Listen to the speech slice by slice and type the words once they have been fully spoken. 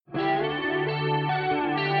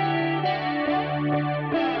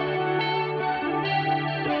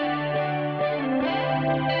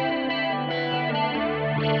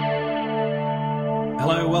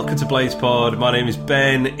welcome to Blades Pod. My name is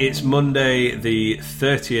Ben. It's Monday, the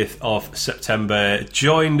 30th of September.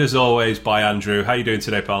 Joined as always by Andrew. How are you doing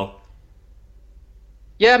today, pal?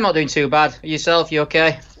 Yeah, I'm not doing too bad. Yourself, you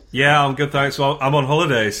okay? Yeah, I'm good, thanks. Well, I'm on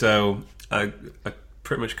holiday, so I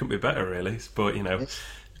pretty much couldn't be better, really. But you know,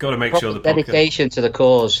 got to make sure the dedication to the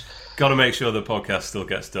cause. Got to make sure the podcast still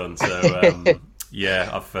gets done. So yeah,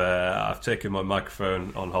 I've taken my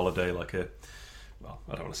microphone on holiday like a. Well,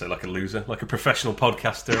 I don't want to say like a loser, like a professional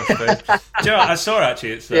podcaster, I suppose. Do you know what? I saw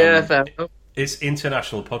actually it's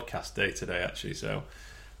International Podcast Day today, actually, so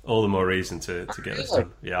all the more reason to get this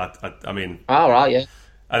done. Yeah, I mean... All right, yeah.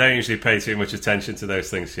 I don't usually pay too much attention to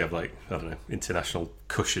those things. You have, like, I don't know, International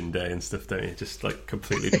Cushion Day and stuff, don't you? Just, like,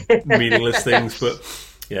 completely meaningless things, but...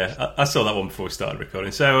 Yeah, I saw that one before we started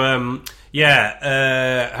recording. So,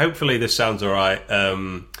 hopefully this sounds all right,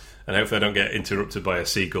 and hopefully I don't get interrupted by a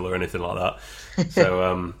seagull or anything like that.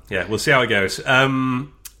 So, we'll see how it goes. We're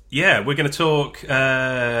going to talk,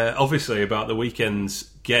 obviously, about the weekend's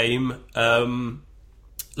game.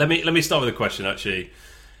 Let me start with a question, actually.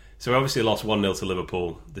 So, we obviously lost 1-0 to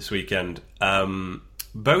Liverpool this weekend.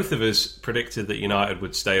 Both of us predicted that United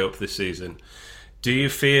would stay up this season. Do you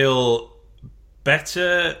feel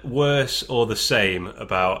better, worse, or the same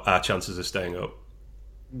about our chances of staying up?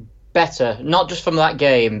 Better. Not just from that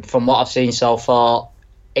game, from what I've seen so far.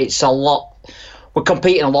 It's a lot. We're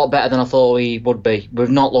competing a lot better than I thought we would be. We've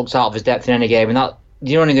not looked out of his depth in any game, and that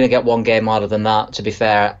you're only going to get one game harder than that. To be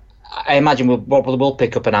fair, I imagine we'll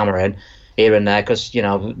pick up an hammer in here and there because you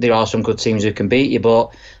know there are some good teams who can beat you. But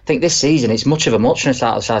I think this season it's much of a muchness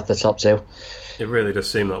outside the top two. It really does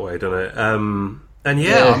seem that way, doesn't it? I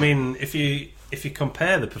mean, if you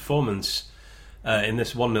compare the performance in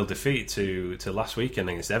this 1-0 defeat to last weekend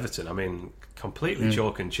against Everton, I mean, completely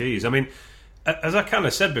chalk and cheese. I mean, as I kind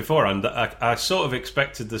of said beforehand, I sort of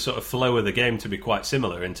expected the sort of flow of the game to be quite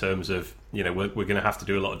similar in terms of, you know, we're going to have to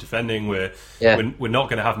do a lot of defending. We're not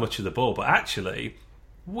going to have much of the ball. But actually,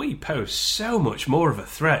 we posed so much more of a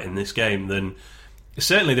threat in this game than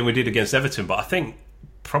we did against Everton. But I think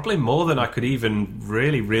probably more than I could even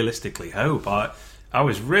really realistically hope. I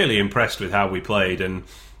was really impressed with how we played. And,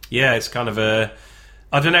 yeah, it's kind of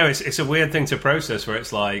I don't know, it's a weird thing to process where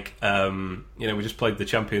it's like, we just played the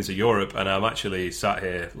champions of Europe and I'm actually sat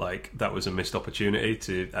here like that was a missed opportunity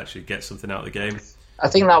to actually get something out of the game. I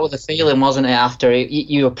think that was the feeling, wasn't it, after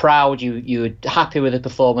you were proud, you were happy with the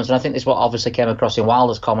performance, and I think this is what obviously came across in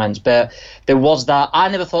Wilder's comments, but there was that, I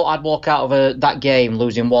never thought I'd walk out of that game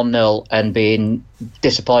losing 1-0 and being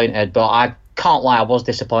disappointed, but I can't lie, I was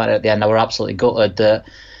disappointed at the end. I were absolutely gutted that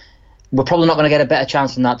we're probably not going to get a better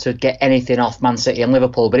chance than that to get anything off Man City and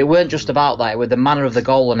Liverpool. But it weren't just about that. With the manner of the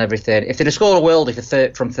goal and everything. If they'd have scored a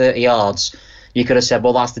worldie from 30 yards, you could have said,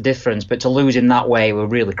 well, that's the difference. But to lose in that way were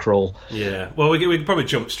really cruel. Yeah. Well, we could probably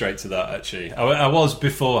jump straight to that, actually. I was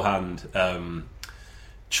beforehand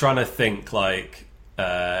trying to think, like,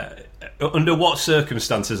 under what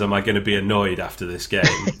circumstances am I going to be annoyed after this game?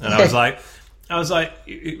 And I was like,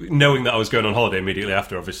 knowing that I was going on holiday immediately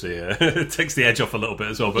after, obviously, it takes the edge off a little bit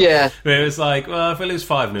as well. But yeah. It was like, well, if we lose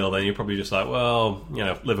 5-0, then you're probably just like, well, you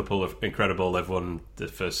know, Liverpool are incredible. They've won the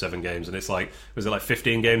first 7 games. And it's like, was it like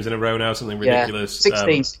 15 games in a row now? Something ridiculous?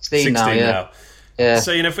 Yeah. 16 now, yeah. Yeah.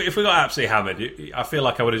 So, you know, if we got absolutely hammered, I feel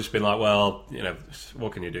like I would have just been like, well, you know,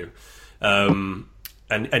 what can you do? And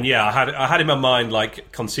yeah, I had in my mind,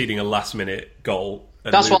 like, conceding a last-minute goal.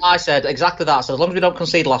 That's what I said, exactly that. So as long as we don't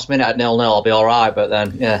concede last minute at 0-0, I'll be all right. But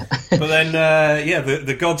then, yeah.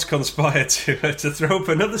 The gods conspired to throw up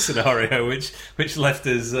another scenario, which left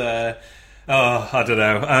us. I don't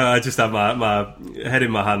know. I just had my head in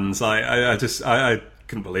my hands. I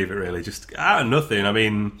couldn't believe it. Really, just out of nothing. I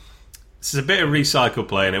mean, this is a bit of recycle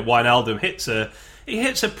play in it. Wijnaldum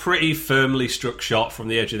hits a pretty firmly struck shot from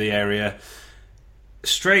the edge of the area,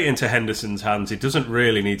 straight into Henderson's hands. He doesn't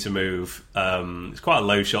really need to move. It's quite a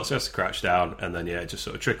low shot, so he has to crouch down, and then it just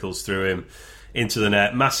sort of trickles through him into the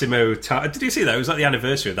net. Massimo, did you see that? It was like the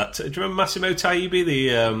anniversary of that. Do you remember Massimo Taibbi,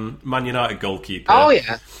 the Man United goalkeeper? Oh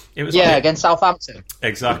yeah, it was against Southampton.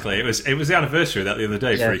 Exactly. It was the anniversary of that the other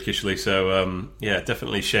day, freakishly. So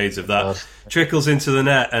definitely shades of that. Trickles into the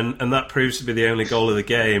net, and that proves to be the only goal of the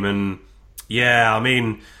game. And yeah, I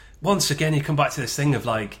mean, once again, you come back to this thing of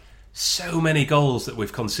like, so many goals that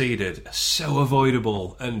we've conceded are so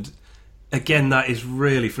avoidable, and again, that is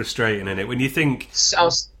really frustrating, isn't it? When you think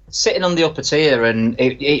sitting on the upper tier, and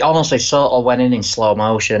it honestly sort of went in slow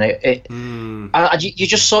motion. You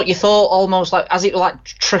just you thought almost like as it like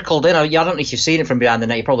trickled in. I don't know if you've seen it from behind the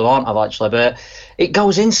net. You probably won't have actually, but it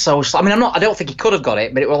goes in so slow. I mean, I don't think he could have got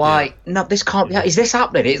it, but it was like, no, this can't be. Is this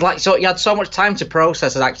happening? It's like so you had so much time to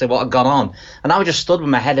process actually what had gone on, and I was just stood with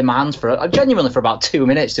my head in my hands genuinely for about 2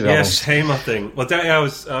 minutes to be honest. Yes, same I think. Well, I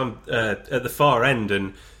was at the far end,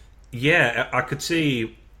 and I could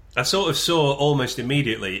see. I sort of saw almost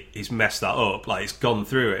immediately he's messed that up, like it's gone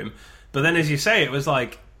through him. But then, as you say, it was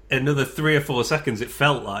like another 3 or 4 seconds. It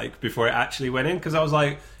felt like before it actually went in, because I was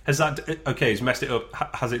like, he's messed it up.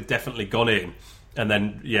 Has it definitely gone in? And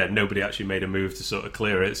then, nobody actually made a move to sort of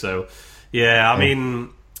clear it. So, I mean,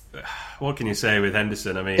 what can you say with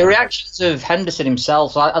Henderson? I mean, the reactions of Henderson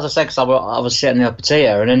himself, as I said, because I was sitting in the upper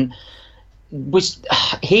tier, and then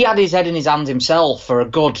he had his head in his hands himself for a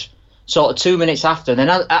good sort of 2 minutes after, and then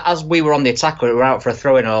as we were on the attack, we were out for a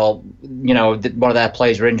throw-in, or one of their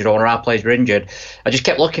players were injured, or one of our players were injured. I just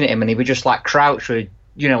kept looking at him, and he would just like crouch with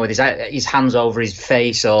his hands over his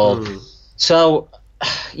face, or so.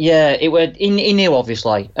 Yeah, he knew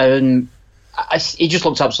obviously, and he just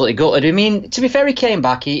looked absolutely gutted. I mean, to be fair, he came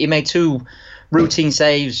back. He made 2 routine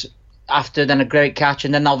saves after, then a great catch,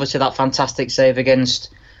 and then obviously that fantastic save against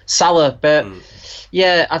Salah, but.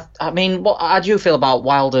 Yeah, I mean, how do you feel about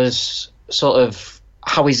Wilder's sort of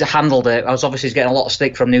how he's handled it? I was obviously he's getting a lot of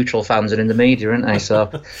stick from neutral fans and in the media, isn't he? So,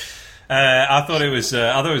 I thought it was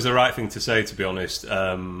the right thing to say, to be honest.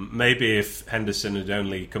 Maybe if Henderson had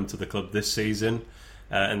only come to the club this season,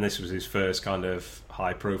 and this was his first kind of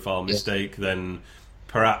high-profile mistake, then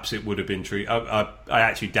perhaps it would have been true. I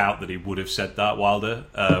actually doubt that he would have said that, Wilder.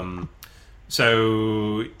 What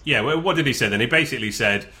did he say then? He basically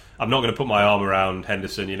said, I'm not going to put my arm around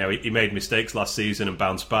Henderson. He made mistakes last season and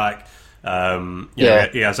bounced back. He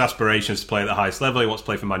has aspirations to play at the highest level. He wants to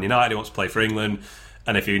play for Man United. He wants to play for England.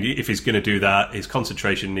 And if he's going to do that, his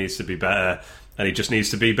concentration needs to be better, and he just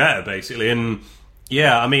needs to be better, basically. And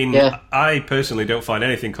I personally don't find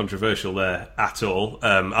anything controversial there at all.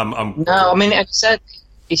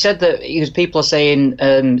 He said that people are saying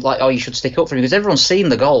you should stick up for him because everyone's seen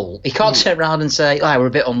the goal. He can't turn around and say, we're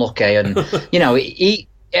a bit unlucky, and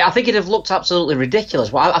I think it'd have looked absolutely ridiculous.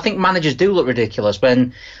 Well, I think managers do look ridiculous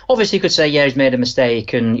when, obviously, you could say, he's made a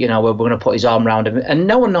mistake, and we're going to put his arm around him, and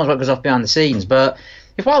no one knows what goes off behind the scenes. But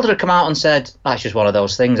if Wilder had come out and said that's just one of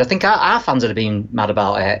those things, I think our fans would have been mad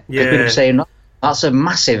about it. Because people were saying that's a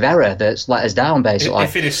massive error that's let us down, basically.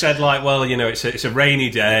 If it had said it's a rainy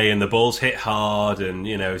day and the ball's hit hard,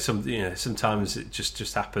 and sometimes it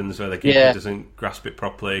just happens where the keeper doesn't grasp it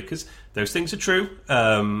properly, because those things are true.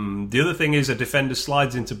 The other thing is a defender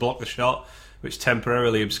slides in to block the shot, which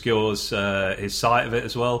temporarily obscures his sight of it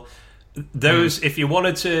as well. If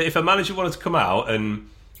a manager wanted to come out and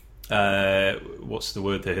what's the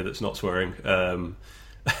word here that's not swearing?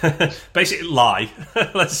 Basically lie.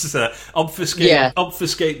 Let's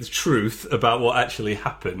obfuscate the truth about what actually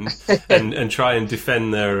happened and try and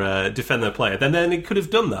defend their player. Then he could have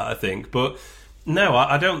done that, I think. But no,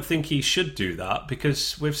 I don't think he should do that,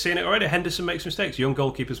 because we've seen it already. Henderson makes mistakes. Young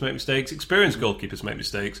goalkeepers make mistakes. Experienced goalkeepers make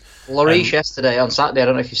mistakes. Lloris yesterday on Saturday. I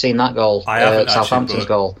don't know if you've seen that goal. I haven't. Southampton's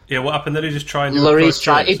goal. Yeah, what happened? Did he just try and do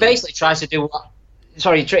Lloris he basically tries to do.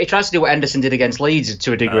 He tries to do what Henderson did against Leeds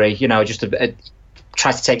to a degree. Just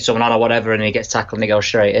tries to take someone on or whatever, and he gets tackled and he goes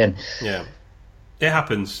straight in. Yeah, it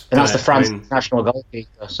happens. And that's the France national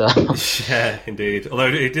goalkeeper. So yeah, indeed. Although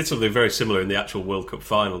he did something very similar in the actual World Cup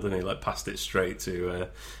final, didn't he? Like passed it straight to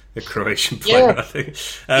the Croatian player. I think.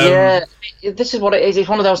 This is what it is. It's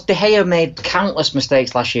one of those. De Gea made countless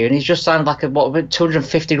mistakes last year, and he's just signed like a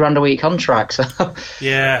 $250,000 a week contract. So.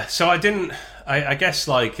 Yeah. So I didn't. I guess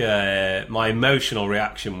my emotional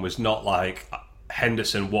reaction was not like,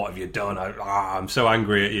 Henderson, what have you done? I'm so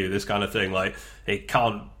angry at you, this kind of thing. Like,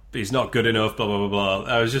 he's not good enough, blah, blah, blah,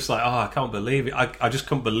 blah. I was just like, I can't believe it. I just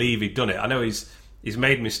couldn't believe he'd done it. I know he's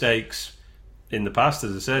made mistakes in the past,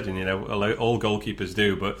 as I said, and all goalkeepers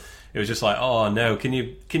do, but it was just like, oh no, can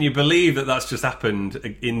you believe that that's just happened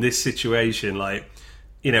in this situation? Like,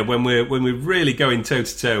 when we're really going toe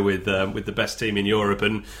to toe with the best team in Europe,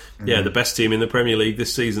 and the best team in the Premier League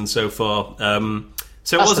this season so far.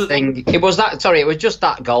 So that's the thing. It was just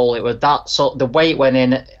that goal. It was that sort. The way it went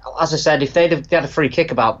in. As I said, if they had a free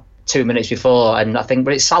kick about 2 minutes before, and I think,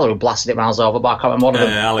 but it's Salah who blasted it miles over. But I can't remember one of them.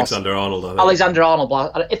 Alexander Arnold. I think. Alexander Arnold.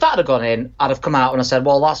 If that had gone in, I'd have come out and I said,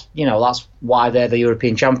 well, that's why they're the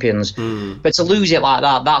European champions. But to lose it like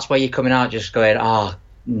that, that's where you're coming out just going,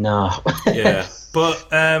 no. Yeah,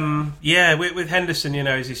 but with Henderson,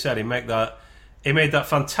 as you said, he made that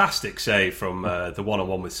fantastic save from the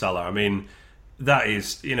 1-on-1 with Salah. I mean, that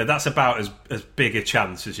is, that's about as big a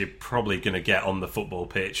chance as you're probably going to get on the football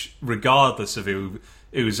pitch, regardless of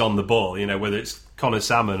who's on the ball. Whether it's Connor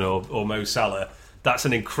Salmon or Mo Salah, that's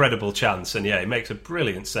an incredible chance. And he makes a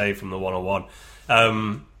brilliant save from the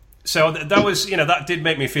 1-on-1. So that was, that did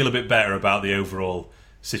make me feel a bit better about the overall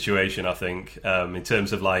situation. I think in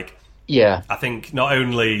terms of I think not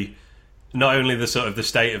only the sort of the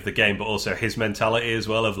state of the game, but also his mentality as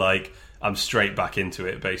well of I'm straight back into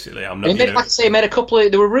it. Basically, I'm not. Like I say, he made a couple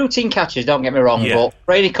of. There were routine catches. Don't get me wrong, but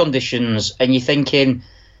rainy conditions, and you're thinking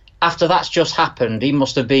after that's just happened, he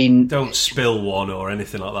must have been. Don't spill one or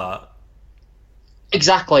anything like that.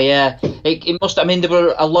 Exactly, yeah. It must. I mean, there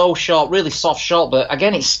were a low shot, really soft shot, but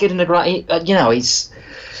again, it's skidding the ground.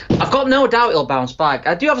 I've got no doubt he'll bounce back.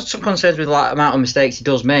 I do have some concerns with the amount of mistakes he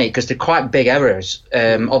does make because they're quite big errors.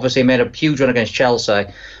 Obviously, he made a huge run against Chelsea,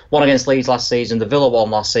 one against Leeds last season, the Villa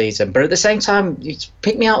one last season. But at the same time, it's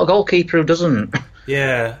picked me out a goalkeeper who doesn't.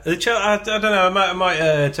 Yeah, I don't know. I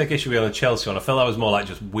might take issue with on the Chelsea one. I felt that was more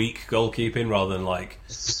just weak goalkeeping rather than I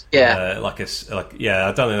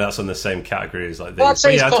don't think that's on the same category as these. Well, I'd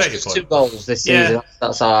say he's cost us 2 goals this season. Yeah.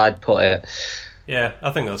 That's how I'd put it. Yeah,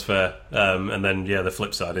 I think that's fair. And then, the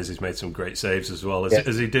flip side is he's made some great saves as well,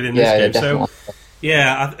 as he did in this game. Definitely. So,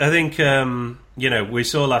 I think, we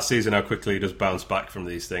saw last season how quickly he does bounce back from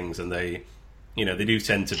these things, and they do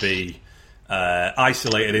tend to be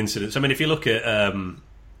isolated incidents. I mean, if you look at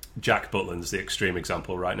Jack Butland's the extreme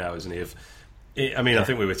example right now, isn't he? I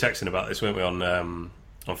think we were texting about this, weren't we, on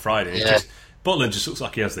Friday? Yeah. Butland just looks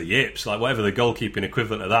like he has the yips, whatever the goalkeeping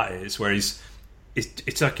equivalent of that is, where it's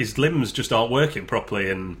like his limbs just aren't working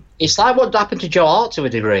properly, and it's like what happened to Joe Hart to a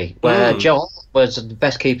degree, where Joe Hart was the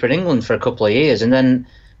best keeper in England for a couple of years, and then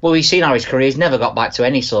we've seen how his career, he's never got back to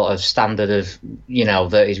any sort of standard of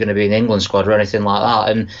that he's going to be in the England squad or anything like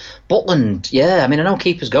that. And Butland, I know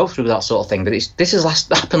keepers go through that sort of thing, but this has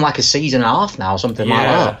happened like a season and a half now, something like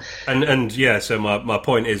that. And so my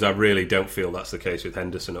point is, I really don't feel that's the case with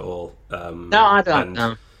Henderson at all. No, I don't.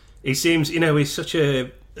 No. He seems, he's such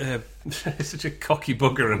a such a cocky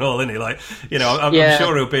bugger and all, isn't he? I'm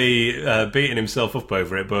sure he'll be beating himself up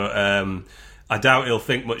over it, but I doubt he'll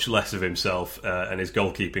think much less of himself and his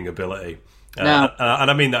goalkeeping ability. No. And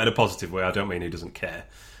I mean that in a positive way. I don't mean he doesn't care.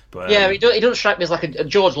 But, he doesn't strike me as like a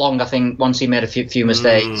George Long. I think once he made a few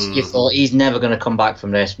mistakes, you thought he's never going to come back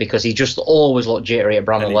from this because he just always looked jittery at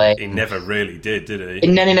Bramall Lane. He never really did he?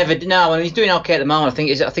 And then he never did. No, and he's doing okay at the moment.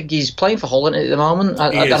 I think he's playing for Holland at the moment.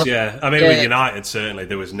 With United, certainly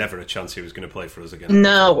there was never a chance he was going to play for us again.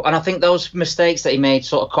 No, and I think those mistakes that he made,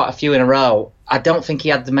 sort of quite a few in a row, I don't think he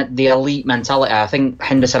had the elite mentality. I think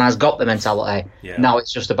Henderson has got the mentality. Yeah. Now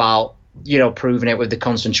it's just about proving it with the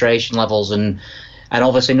concentration levels and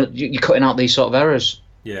obviously you're cutting out these sort of errors.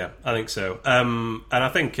 Yeah, I think so. And I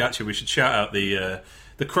think actually we should shout out the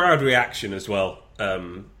crowd reaction as well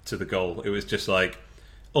to the goal. It was just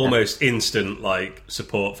almost instant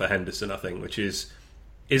support for Henderson, I think, which is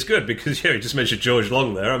good because you just mentioned George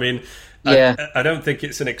Long there. I mean, I don't think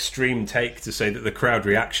it's an extreme take to say that the crowd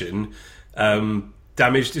reaction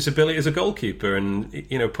damaged his ability as a goalkeeper and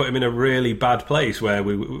put him in a really bad place where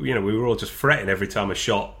we were all just fretting every time a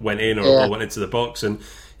shot went in or a ball went into the box. And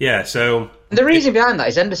so the reason behind that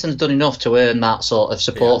is Henderson's done enough to earn that sort of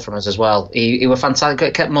support from us as well. He was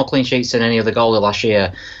fantastic, kept more clean sheets than any other goalie last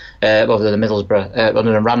year other than Middlesbrough,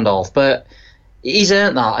 other than Randolph, but he's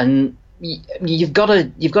earned that, and you've got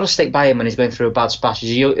to stick by him when he's going through bad patches.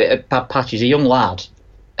 He's a young lad.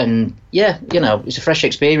 And it's a fresh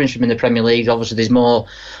experience from in the Premier League. Obviously, there's more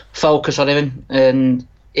focus on him, and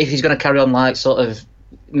if he's going to carry on sort of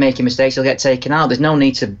making mistakes, he'll get taken out. There's no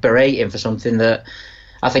need to berate him for something that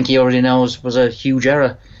I think he already knows was a huge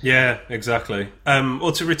error. Yeah, exactly.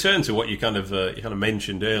 Well, to return to what you kind of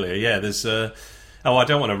mentioned earlier, there's. I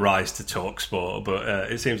don't want to rise to talk sport,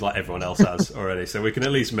 but it seems like everyone else has already, so we can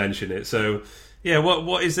at least mention it. So. Yeah,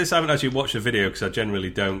 what is this? I haven't actually watched the video because I generally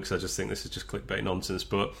don't, because I just think this is just clickbait nonsense.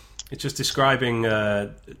 But it's just describing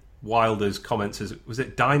Wilder's comments as, was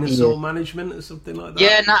it dinosaur management or something like that?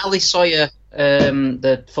 Yeah, Natalie Sawyer,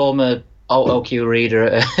 the former OQ reader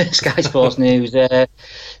at Sky Sports News,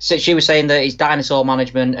 so she was saying that it's dinosaur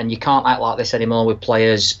management and you can't act like this anymore with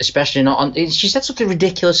players, especially not on. She said something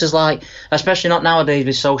ridiculous as especially not nowadays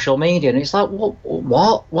with social media. And it's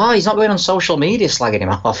what? Why? He's not going on social media slagging him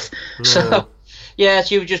off. No. So. Yeah,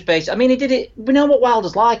 she was just based. I mean, he did it. We know what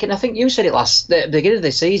Wilder's like, and I think you said it the beginning of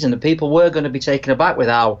this season that people were going to be taken aback with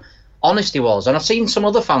how honest he was. And I've seen some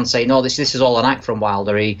other fans say, "No, this is all an act from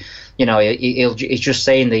Wilder." He's just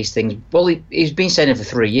saying these things. Well, he's been saying it for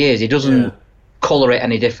 3 years. He doesn't colour it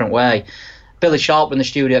any different way. Billy Sharp in the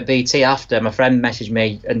studio at BT after, my friend messaged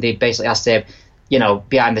me and they basically asked him,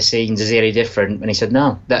 behind the scenes, is he any different? And he said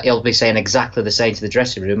no, that he'll be saying exactly the same to the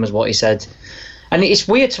dressing room as what he said. And it's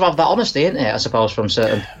weird to have that honesty, isn't it, I suppose, from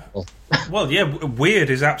certain people. Well, yeah, weird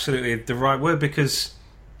is absolutely the right word, because,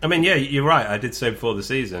 I mean, yeah, you're right. I did say before the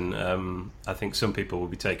season, I think some people will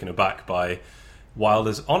be taken aback by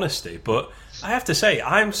Wilder's honesty. But I have to say,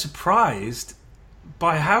 I'm surprised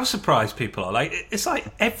by how surprised people are. Like, it's like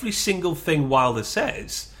every single thing Wilder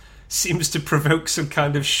says seems to provoke some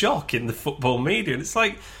kind of shock in the football media. And it's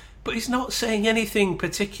like, but he's not saying anything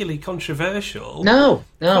particularly controversial. No.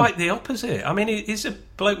 Quite the opposite. I mean, he's a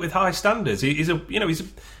bloke with high standards. He's a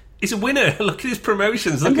winner. Look at his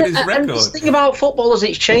promotions. Look at his record. And the thing about footballers,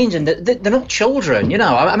 it's changing. They're not children.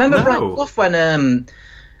 I remember Brian Clough when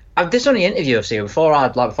this was only an interview I've seen before I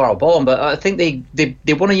was born, but I think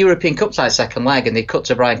they won a European Cup tie second leg, and they cut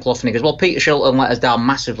to Brian Clough and he goes, "Well, Peter Shilton let us down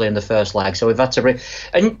massively in the first leg, so we've had to."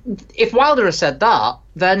 And if Wilder had said that,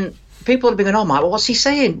 then people would have been going, "Oh my, what's he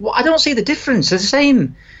saying?" Well, I don't see the difference. They're the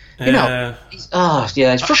same.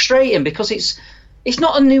 It's frustrating because it's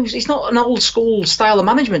not an old school style of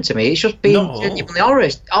management to me. It's just being genuinely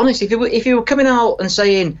honest. If you were coming out and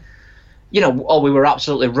saying, we were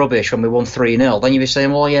absolutely rubbish when we won 3-0, then you'd be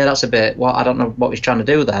saying, well, yeah, that's a bit, well, I don't know what he's trying to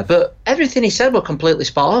do there. But everything he said were completely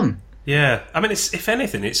spot on. Yeah, I mean, if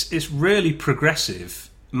anything, it's really progressive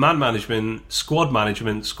man management, squad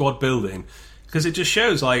building, because it just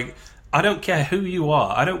shows, like, I don't care who you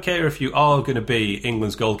are. I don't care if you are going to be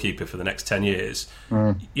England's goalkeeper for the next 10 years.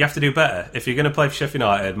 You have to do better. If you're going to play for Sheffield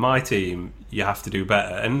United, my team, you have to do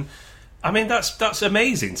better. And I mean, that's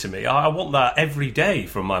amazing to me. I want that every day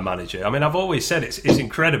from my manager. I mean, I've always said it's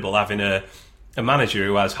incredible having a manager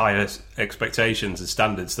who has higher expectations and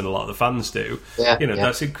standards than a lot of the fans do.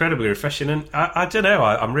 That's incredibly refreshing. And I don't know,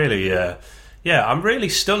 I'm really, I'm really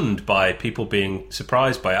stunned by people being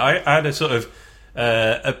surprised by it. I had a sort of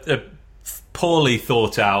a poorly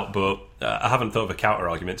thought out, but I haven't thought of a counter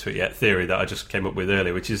argument to it yet, theory that I just came up with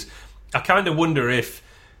earlier, which is I kind of wonder if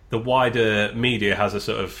the wider media has a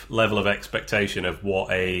sort of level of expectation of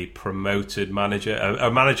what a promoted manager,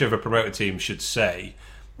 a manager of a promoted team should say,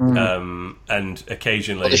 and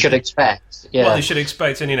occasionally what they should expect. Yeah, what they should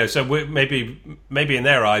expect, and so maybe in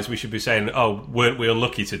their eyes we should be saying, "Oh, weren't we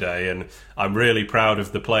unlucky today?" And I'm really proud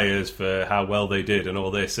of the players for how well they did and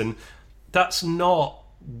all this, and that's not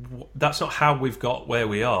how we've got where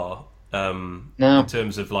we are. No. In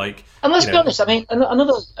terms of like, and let's be honest. I mean,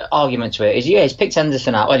 another argument to it is, he's picked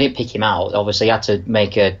Henderson out. Well, I didn't pick him out. Obviously, he had to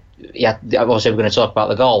make obviously, we're going to talk about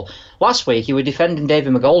the goal. Last week, he was defending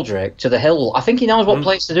David McGoldrick to the hill. I think he knows what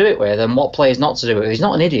players to do it with and what players not to do it with. He's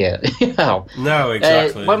not an idiot. No,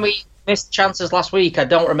 exactly. When we missed chances last week, I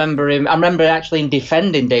don't remember him. I remember actually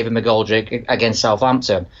defending David McGoldrick against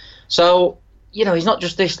Southampton. So, he's not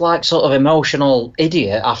just this like sort of emotional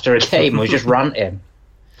idiot after a game who's just ranting.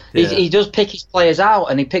 Yeah. He does pick his players out,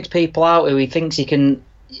 and he picks people out who he thinks he can.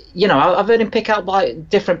 I've heard him pick out like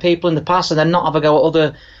different people in the past, and then not have a go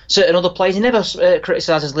at certain other players. He never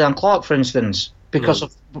criticises Leon Clark, for instance, because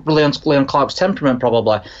of Leon Clark's temperament,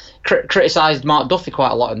 probably. Criticised Mark Duffy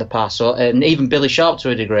quite a lot in the past, and even Billy Sharp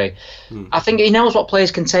to a degree. I think he knows what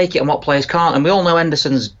players can take it and what players can't, and we all know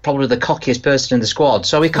Henderson's probably the cockiest person in the squad,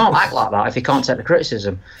 so he can't act like that if he can't take the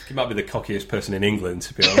criticism. He might be the cockiest person in England,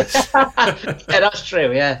 to be honest. Yeah, that's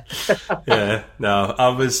true. Yeah. Yeah. No, I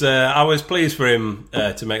was pleased for him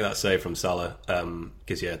to make that save from Salah,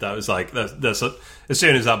 because that was like that's as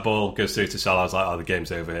soon as that ball goes through to Salah, I was like, the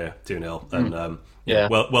game's over here, 2-0,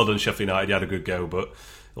 and well done Sheffield United. You had a good go, but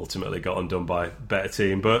ultimately got undone by a better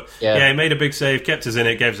team. But he made a big save, kept us in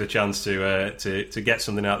it, gave us a chance to get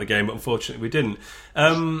something out of the game, but unfortunately we didn't.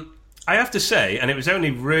 I have to say, and it was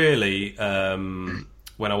only really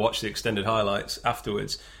when I watched the extended highlights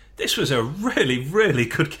afterwards, this was a really, really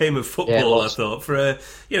good game of football. I thought for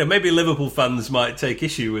maybe Liverpool fans might take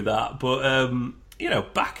issue with that, but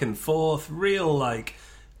back and forth, real like.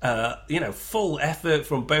 Full effort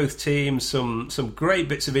from both teams, some great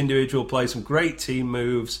bits of individual play, some great team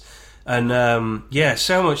moves, and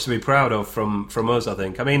so much to be proud of from us, I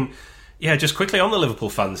think. I mean, just quickly on the Liverpool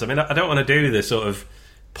fans, I mean, I don't want to do this sort of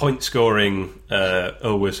point scoring,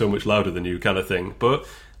 we're so much louder than you kind of thing, but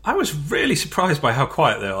I was really surprised by how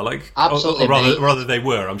quiet they are. Like, absolutely, or rather they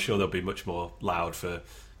were. I'm sure they'll be much more loud for,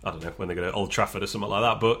 I don't know, when they go to Old Trafford or something like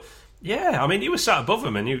that, but yeah, I mean, you were sat above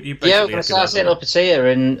them, and you basically... Yeah, I was sitting up here,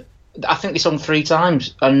 and I think they sung 3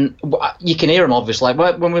 times, and you can hear them, obviously.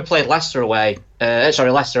 Like, when we played Leicester away,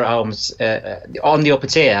 Leicester at home, on the upper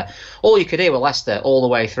tier, all you could hear were Leicester all the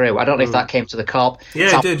way through. I don't know if that came to the Kop.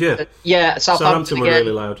 Yeah, it did, yeah. Yeah, Southampton were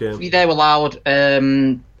really loud, yeah. They were loud.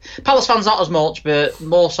 Palace fans not as much, but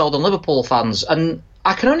more so than Liverpool fans. And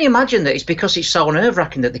I can only imagine that it's because it's so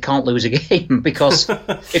nerve-wracking that they can't lose a game. Because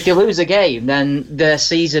if they lose a game, then their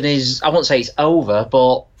season is, I won't say it's over,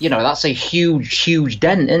 but, that's a huge, huge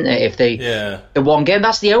dent, isn't it? If the one game,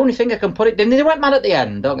 that's the only thing I can put it. They went mad at the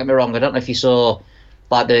end, don't get me wrong. I don't know if you saw,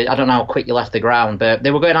 I don't know how quick you left the ground, but they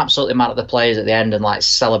were going absolutely mad at the players at the end and,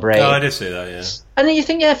 celebrating. Oh, I did see that, yeah. And then you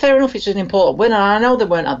think, fair enough, it's an important win. And I know they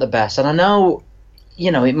weren't at the best, and I know...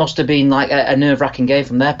 it must have been a nerve-wracking game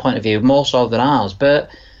from their point of view, more so than ours. But,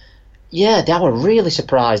 they were really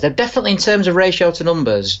surprised. They're definitely, in terms of ratio to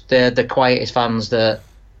numbers, they're the quietest fans that,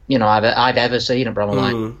 I'd ever seen at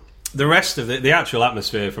Bramall. The rest of the actual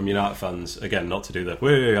atmosphere from United fans, again, not to do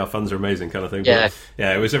the our fans are amazing kind of thing. Yeah.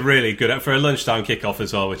 But, it was a really good, for a lunchtime kickoff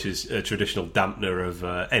as well, which is a traditional dampener of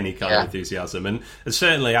any kind of enthusiasm. And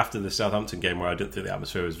certainly after the Southampton game, where I didn't think the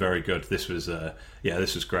atmosphere was very good, this was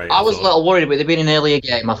great. I was a little worried, but they'd been an earlier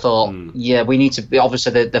game. I thought, we need to be,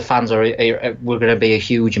 obviously the fans were going to be a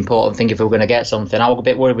huge important thing if we were going to get something. I was a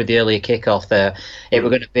bit worried with the earlier kickoff there. It were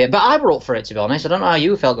going to be, but I were up for it, to be honest. I don't know how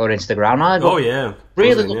you felt going into the ground.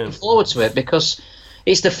 Really looking forward to it, because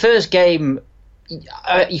it's the first game,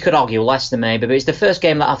 you could argue less than maybe, but it's the first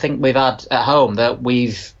game that I think we've had at home that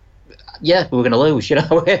we were going to lose,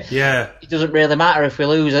 It doesn't really matter if we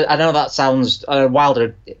lose. I know that sounds,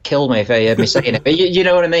 Wilder would kill me if he heard me saying it, but you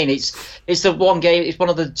know what I mean? It's the one game, it's one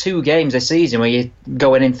of the two games this season where you're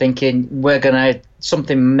going in thinking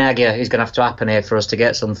something mega is going to have to happen here for us to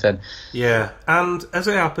get something. Yeah, and as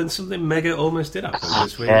it happened, something mega almost did happen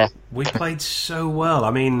because we played so well.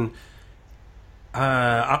 I mean,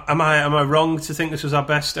 am I wrong to think this was our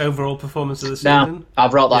best overall performance of the season? No,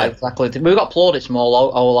 I've wrote that exactly. We got plaudits from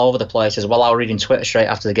all over the place as well. I was reading Twitter straight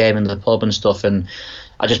after the game in the pub and stuff, and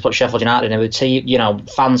I just put Sheffield United in a team.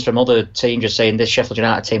 Fans from other teams just saying this Sheffield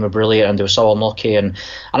United team are brilliant and they were so unlucky, and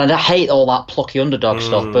I hate all that plucky underdog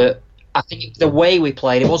stuff, but I think the way we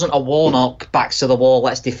played, it wasn't a Warnock backs to the wall,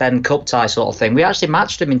 let's defend cup tie sort of thing. We actually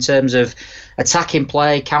matched them in terms of attacking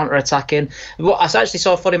play, counter-attacking. I actually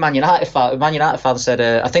saw a funny Man United fan said,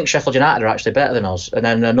 I think Sheffield United are actually better than us. And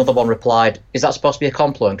then another one replied, is that supposed to be a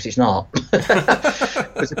compliment? Because it's not.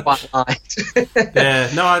 It's quite light. Yeah,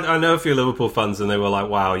 no, I know a few Liverpool fans, and they were like,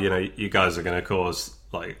 wow, you guys are going to cause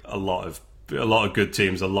a lot of good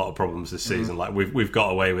teams a lot of problems this season. Like we've got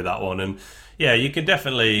away with that one. And yeah, you can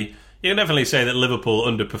definitely say that Liverpool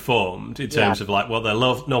underperformed in terms of what their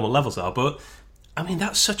normal levels are, but I mean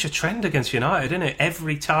that's such a trend against United, isn't it?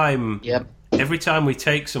 Every time we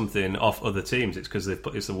take something off other teams, it's because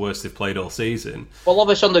it's the worst they've played all seise. Well,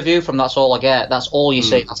 obviously on the view from that's all I get. That's all you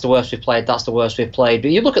see. That's the worst we've played. That's the worst we've played.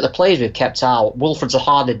 But you look at the players we've kept out. Wilfred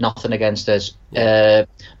Zaha did nothing against us.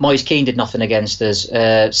 Moise Kean did nothing against us.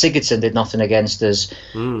 Sigurdsson did nothing against us.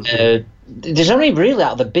 There's only really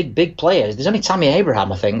out of the big players. There's only Tammy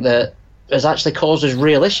Abraham, I think, that has actually caused us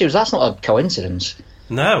real issues. That's not a coincidence.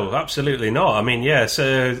 No, absolutely not. I mean,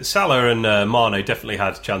 so Salah and Mane definitely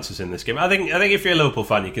had chances in this game. I think if you're a Liverpool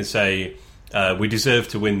fan, you can say we deserve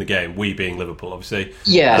to win the game. We being Liverpool, obviously,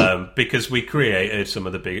 because we created some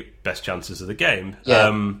of the best chances of the game.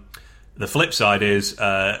 Yeah. The flip side is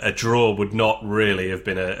a draw would not really have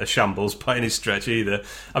been a shambles by any stretch either.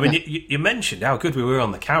 I mean, you mentioned how good we were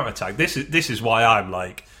on the counter attack. This is why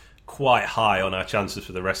I'm quite high on our chances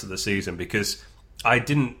for the rest of the season, because I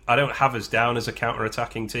don't have us down as a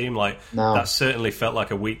counter-attacking team. That certainly felt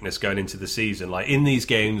like a weakness going into the season. In these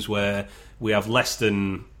games where we have less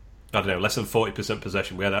than 40%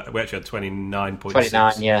 possession, we actually had 29.6.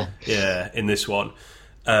 29, yeah. Yeah, in this one.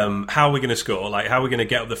 How are we going to score? How are we going to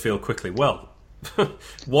get up the field quickly? Well,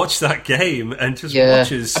 watch that game and just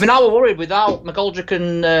watch us. I mean, I was worried without McGoldrick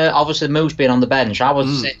and obviously Moose being on the bench. I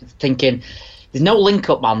was thinking, there's no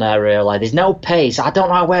link-up man there, really. There's no pace. I don't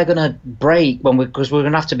know how we're going to break because we're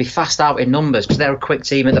going to have to be fast out in numbers because they're a quick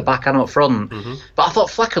team at the back and up front. But I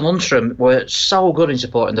thought Fleck and Lundstram were so good in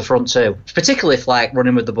supporting the front too, particularly Fleck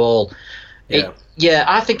running with the ball.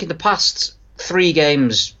 I think in the past 3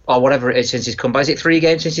 games or whatever it is since he's come back. Is it 3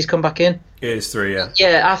 games since he's come back in? It is 3, yeah.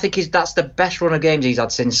 Yeah, I think that's the best run of games he's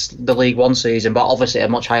had since the League One season, but obviously at a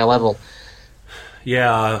much higher level.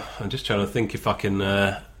 Yeah, I'm just trying to think if I can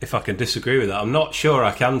disagree with that. I'm not sure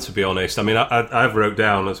I can, to be honest. I mean, I've wrote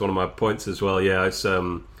down as one of my points as well. Yeah, it's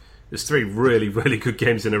there's 3 really, really good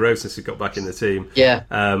games in a row since he got back in the team. Yeah.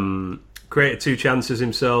 Created 2 chances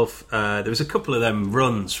himself. There was a couple of them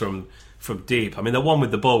runs from deep. I mean, the one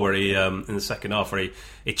with the ball where he in the second half where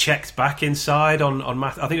he checked back inside on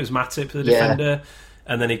Matt. I think it was Matip, the defender.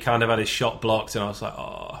 And then he kind of had his shot blocked, and I was like,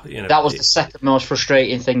 That was the second most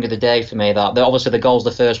frustrating thing of the day for me. That obviously the goal's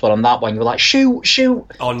the first one. On that one, you were like, shoot,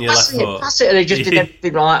 on your left foot, pass it, and he just did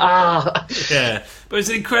everything like, Yeah, but it's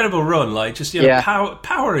an incredible run. Like just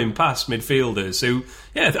powering past midfielders who,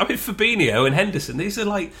 Fabinho and Henderson. These are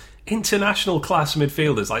like international class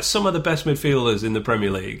midfielders, like some of the best midfielders in the Premier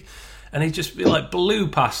League. And he just like blew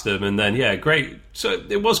past them, and then great. So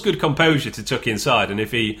it was good composure to tuck inside. And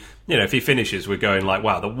if he finishes, we're going like,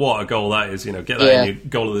 wow, what a goal that is. Get that in your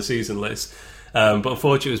goal of the season list. But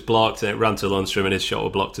unfortunately, it was blocked, and it ran to Lundstram, and his shot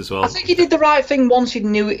was blocked as well. I think he did the right thing once he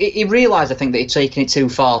knew. He realised, I think, that he'd taken it too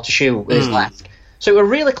far to shoot with his left. So it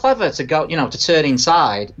was really clever to go, to turn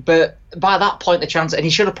inside. But by that point, the chance, and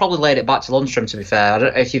he should have probably laid it back to Lundstram. To be fair, I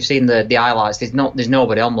don't know if you've seen the highlights. There's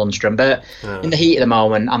nobody on Lundstram. But in the heat of the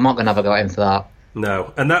moment, I'm not going to have a go at him for that.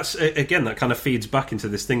 No, and that's again that kind of feeds back into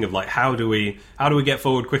this thing of like how do we get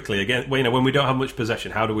forward quickly again? When we don't have much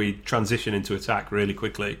possession, how do we transition into attack really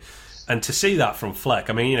quickly? And to see that from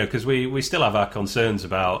Fleck, I mean, because we still have our concerns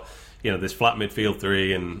about this flat midfield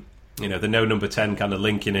three and the no number 10 kind of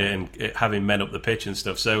linking it and it having men up the pitch and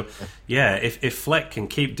stuff. So if Fleck can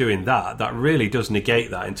keep doing that, that really does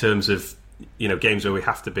negate that in terms of games where we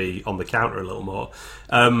have to be on the counter a little more.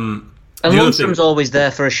 And Lundstrom's always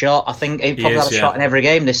there for a shot. I think he probably had a shot in every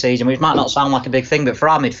game this season, which might not sound like a big thing, but for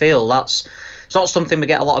our midfield, it's not something we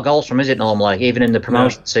get a lot of goals from, is it, normally, even in the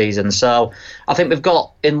promotion season? So I think we've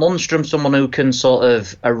got in Lundstram someone who can sort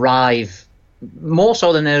of arrive more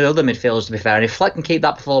so than the other midfielders, to be fair. And if Fleck can keep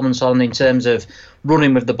that performance on in terms of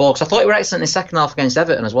running with the ball, because I thought he was excellent in the second half against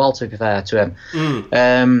Everton as well, to be fair to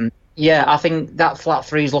him. I think that flat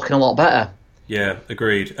three is looking a lot better. Yeah,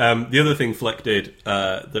 agreed. The other thing Fleck did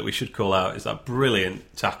that we should call out is that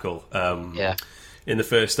brilliant tackle in the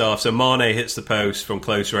first half. So Mane hits the post from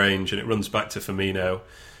close range and it runs back to Firmino.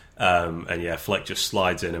 Fleck just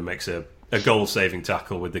slides in and makes a goal-saving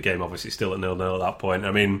tackle with the game obviously still at 0-0 at that point.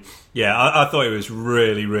 I mean, I thought he was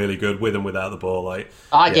really, really good with and without the ball.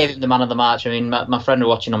 I gave him the man of the match. I mean, my friend who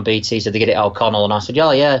was watching on BT said they get it O'Connell, and I said,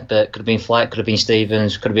 but could have been Fleck, could have been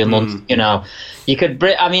Stevens, could have been Lund. You could.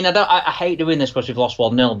 I mean, I hate doing this because we've lost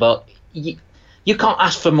 1-0, but you can't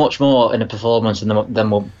ask for much more in a performance than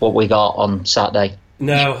what we got on Saturday.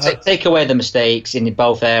 No, take away the mistakes in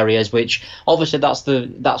both areas, which obviously that's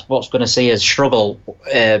what's going to see us struggle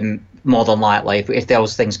more than likely if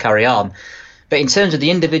those things carry on. But in terms of the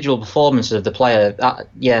individual performances of the player,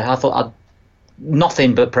 I thought I'd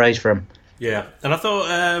nothing but praise for him. Yeah, and I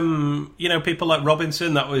thought people like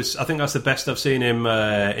Robinson. I think that's the best I've seen him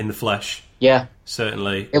in the flesh. Yeah,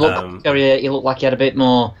 certainly. He looked like he had a bit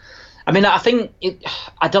more. I mean, I think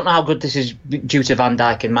I don't know how good this is due to Van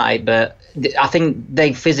Dijk and Matip, but I think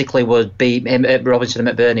they physically were Robinson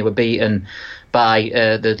and McBurney were beaten by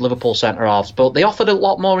the Liverpool centre-halves, but they offered a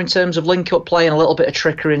lot more in terms of link-up play and a little bit of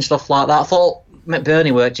trickery and stuff like that. I thought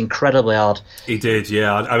McBurney worked incredibly hard. He did,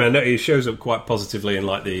 yeah. I mean, I know he shows up quite positively in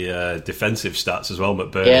like the defensive stats as well,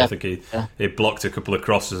 McBurney. I think he blocked a couple of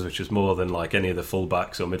crosses, which was more than like any of the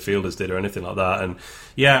full-backs or midfielders did or anything like that. And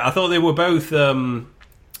I thought they were both...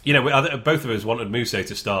 both of us wanted Muse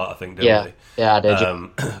to start, I think, didn't we? Yeah, I did.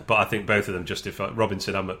 But I think both of them justified.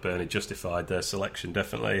 Robinson and McBurney justified their selection,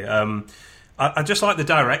 definitely. I just like the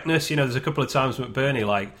directness. There's a couple of times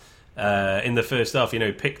McBurney, in the first half,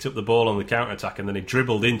 he picked up the ball on the counter attack and then he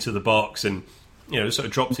dribbled into the box and sort of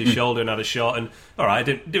dropped his shoulder and had a shot. And all right,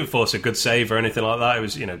 didn't force a good save or anything like that. It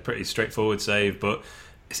was pretty straightforward save, but.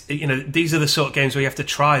 These are the sort of games where you have to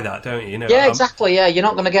try that, don't you? Yeah, exactly. Yeah, you're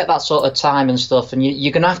not going to get that sort of time and stuff, and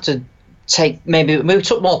you're going to have to take we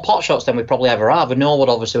took more pot shots than we probably ever have. And Norwood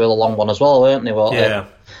obviously with a long one as well, weren't they?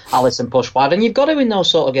 Alisson pushed wide, and you've got to in those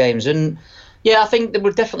sort of games. And I think there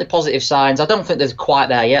were definitely positive signs. I don't think they're quite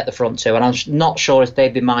there yet, the front two, and I'm not sure if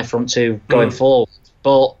they'd be my front two going forward.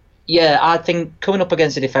 But I think coming up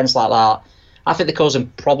against a defence like that, I think they're causing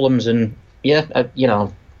problems, and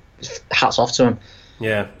hats off to them.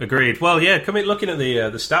 Yeah, agreed. Well, looking at the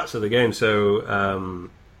stats of the game, so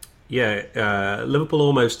Liverpool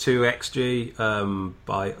almost 2 XG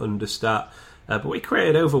by Understat, but we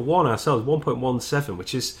created over 1 ourselves, 1.17,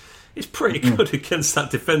 which is pretty good against that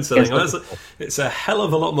defence. I think it's a hell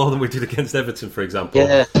of a lot more than we did against Everton, for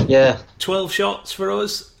example. Yeah. 12 shots for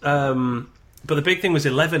us. But the big thing was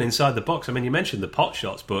 11 inside the box. I mean, you mentioned the pot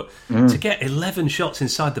shots, but to get 11 shots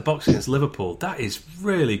inside the box against Liverpool, that is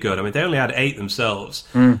really good. I mean, they only had 8 themselves.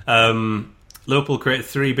 Liverpool created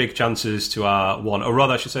 3 big chances to our 1, or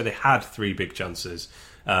rather, I should say they had 3 big chances.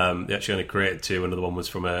 They actually only created 2. Another one was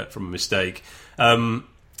from a mistake. And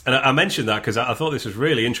I mentioned that because I thought this was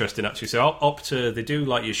really interesting, actually. So Opta, they do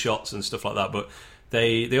like your shots and stuff like that, but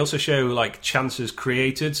they also show like chances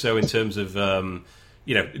created. So in terms of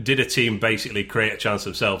did a team basically create a chance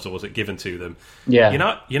themselves, or was it given to them?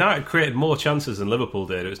 Yeah. United created more chances than Liverpool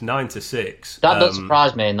did. It was 9-6. That does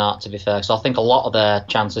surprise me in that, to be fair, because I think a lot of their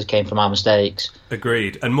chances came from our mistakes.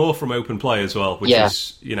 Agreed. And more from open play as well, which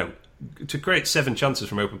is, to create 7 chances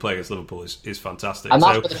from open play against Liverpool is fantastic. And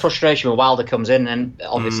that's where the frustration with Wilder comes in, and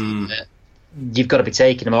obviously you've got to be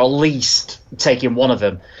taking them, or at least taking one of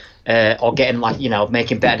them, or getting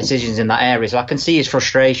making better decisions in that area. So I can see his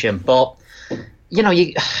frustration, but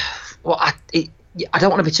I don't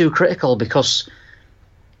want to be too critical, because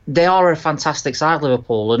they are a fantastic side,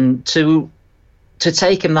 Liverpool, and to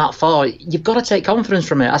take him that far, you've got to take confidence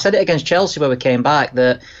from it. I said it against Chelsea where we came back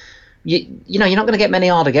that you're not going to get many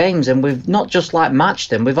harder games, and we've not just matched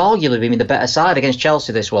them. We've arguably been the better side against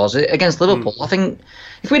Chelsea. This was against Liverpool. I think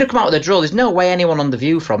if we'd have come out with a draw, there's no way anyone on the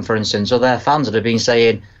View from, for instance, or their fans would have been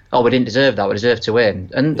saying, "Oh, we didn't deserve that. We deserved to win,"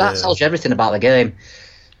 and that tells you everything about the game.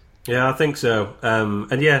 Yeah, I think so.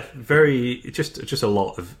 And just a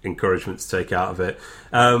lot of encouragement to take out of it.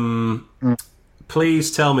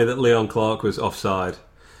 Please tell me that Leon Clark was offside.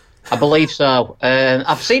 I believe so.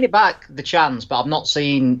 I've seen it back, the chance, but I've not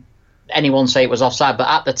seen anyone say it was offside. But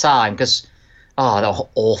at the time, because that was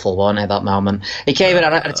awful, wasn't it, that moment? He came in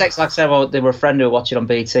and I texted, like I said, well, they were a friend who were watching on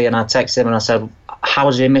BT, and I texted him and I said,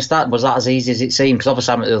 "How did you miss that? Was that as easy as it seemed?" Because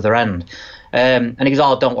obviously I'm at the other end. And he goes,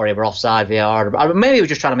 "Oh, don't worry, we're offside, VAR." Maybe he was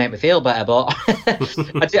just trying to make me feel better, but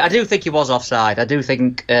I do think he was offside. I do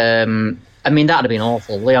think, that'd have been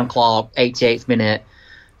awful. Leon Clark, 88th minute,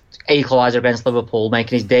 equaliser against Liverpool,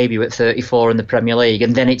 making his debut at 34 in the Premier League,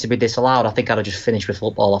 and then it to be disallowed. I think I'd have just finished with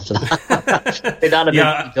football after that. That'd have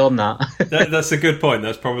been done that. That's a good point.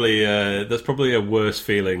 That's probably a worse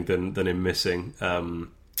feeling than him missing.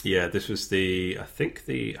 This was the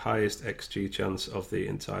highest XG chance of the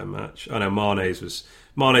entire match. Oh no, Mane's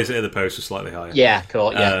at the post was slightly higher. Yeah,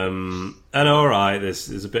 cool. Yeah. And all right,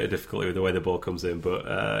 there's a bit of difficulty with the way the ball comes in, but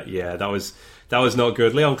that was not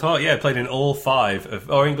good. Leon Clark, played in all 5 of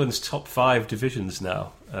England's top 5 divisions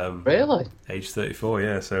now. Really? Age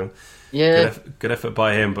 34, so yeah, good effort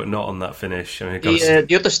by him, but not on that finish.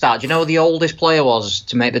 The other stat, do you know who the oldest player was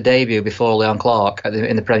to make the debut before Leon Clark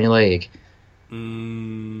in the Premier League? No.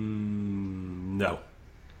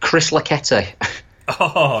 Chris Laquette.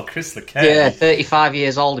 Oh, Chris Laquette. Yeah, 35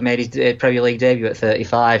 years old. He made his Premier League debut at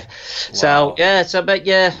 35. Wow.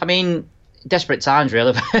 Desperate times,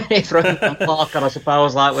 really, for Clark, and I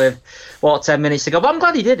suppose, with 10 minutes to go. But I'm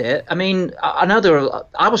glad he did it. I know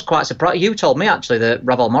I was quite surprised. You told me, actually, that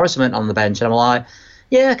Ravel Morrison went on the bench, and I'm like,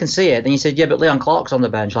 yeah, I can see it. Then you said, yeah, but Leon Clark's on the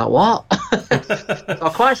bench. Like, what? So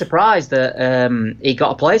I'm quite surprised that he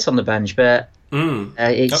got a place on the bench, but...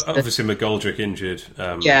 obviously McGoldrick injured.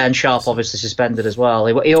 And Sharp obviously suspended as well.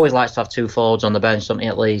 He always likes to have 2 forwards on the bench, doesn't he,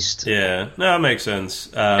 at least? Yeah, no, that makes sense.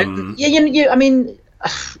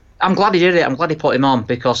 I'm glad he did it. I'm glad he put him on,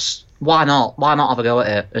 because why not? Why not have a go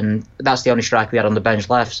at it? And that's the only striker we had on the bench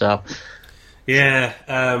left, so... Yeah,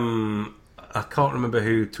 I can't remember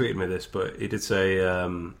who tweeted me this, but he did say,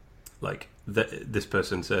 this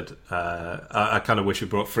person said, I kind of wish we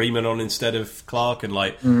brought Freeman on instead of Clark, and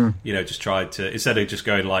just tried to, instead of just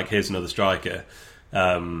going here's another striker,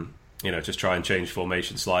 just try and change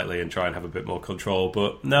formation slightly and try and have a bit more control.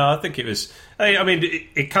 But no, I think it was,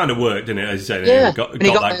 it kind of worked, didn't it? As you say, yeah, got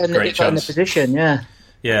that great chance. In the position, yeah.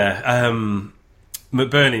 Yeah,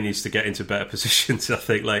 McBurney needs to get into better positions. I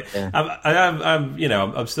think.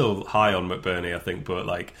 I'm still high on McBurney. I think, but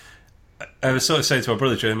I was sort of saying to my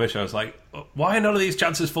brother during the match, I was like, why are none of these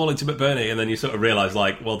chances falling to McBurney? And then you sort of realise,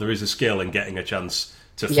 there is a skill in getting a chance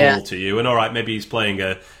to fall to you. And all right, maybe he's playing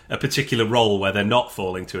a particular role where they're not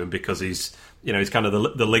falling to him because he's kind of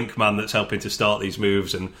the link man that's helping to start these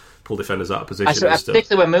moves and pull defenders out of position.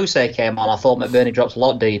 Particularly when Moussa came on, I thought McBurney dropped a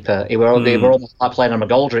lot deeper. They were almost like playing on a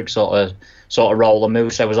McGoldrick sort of role, and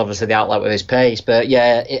Moussa was obviously the outlet with his pace. But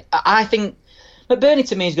I think McBurney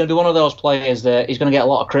to me is going to be one of those players that he's going to get a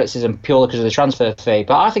lot of criticism purely because of the transfer fee.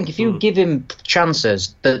 But I think if you give him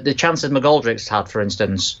chances, the chances McGoldrick's had, for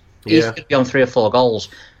instance, he's going to be on 3 or 4 goals.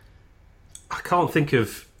 I can't think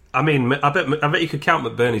of. I bet you could count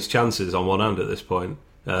McBurney's chances on one hand at this point.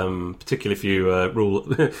 Particularly if you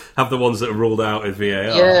have the ones that are ruled out with VAR.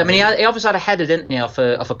 Yeah, he obviously had a header, didn't he, off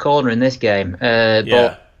a corner in this game.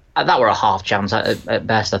 But that were a half chance at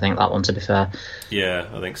best, I think, that one, to be fair. Yeah,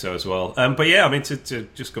 I think so as well. But to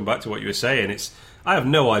just come back to what you were saying, I have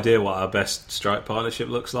no idea what our best strike partnership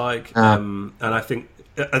looks like. And I think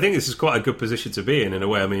this is quite a good position to be in a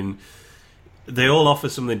way. They all offer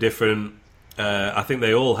something different. I think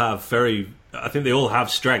they all have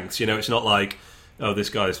strengths. It's not like oh, this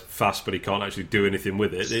guy's fast, but he can't actually do anything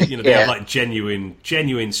with it. They have like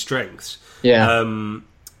genuine strengths. Yeah.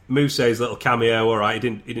 Mousset's little cameo, all right. He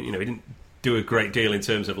didn't do a great deal in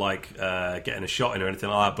terms of like getting a shot in or anything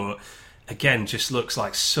like that, but again, just looks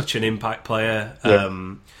like such an impact player.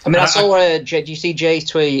 Yeah. I saw. Did you see Jay's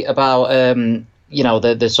tweet about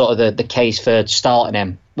the sort of the case for starting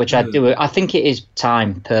him? Which I do. I think it is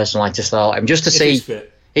time personally to start him, just to see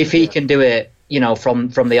if he can do it.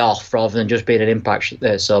 From the off rather than just being an impact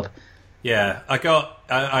sub. Yeah,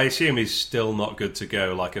 I assume he's still not good to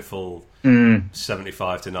go like a full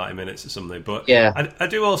 75 to 90 minutes or something. But yeah, I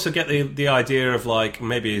do also get the idea of like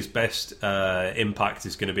maybe his best impact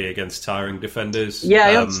is going to be against tiring defenders. Yeah,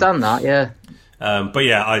 I understand that. Yeah. But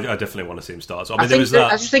yeah, I definitely want to see him start. So, I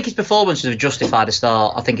just think his performances have justified a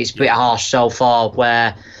start. I think it's a bit harsh so far,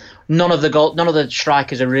 where none of the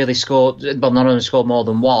strikers have really scored. Well, none of them scored more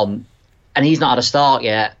than one. And he's not had a start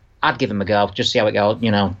yet. I'd give him a go, just see how it goes,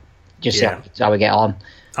 just see how we get on.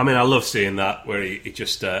 I mean, I love seeing that, where he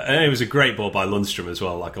just... and it was a great ball by Lundstrom as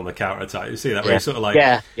well, like on the counter-attack. You see that, where he sort of like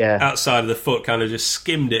outside of the foot kind of just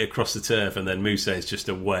skimmed it across the turf, and then Mousset's just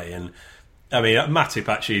away. And I mean, Matip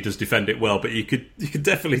actually does defend it well, but you could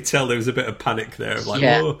definitely tell there was a bit of panic there of like,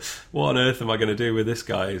 whoa, what on earth am I going to do with this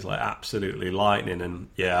guy? He's like absolutely lightning, and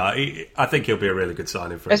I think he'll be a really good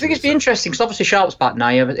signing for us. I think it's be interesting because obviously Sharp's back now.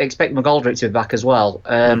 You expect McGoldrick to be back as well.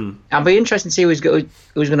 It'll be interesting to see who's going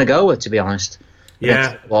to go with, to be honest.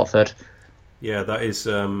 Yeah, Watford. Yeah, that is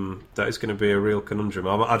going to be a real conundrum.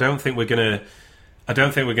 I don't think we're going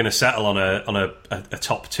to settle on a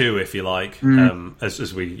top two, if you like,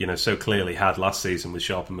 as we so clearly had last season with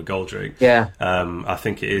Sharp and McGoldrick. Yeah. I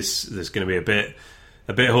think there's going to be a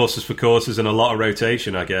bit horses for courses and a lot of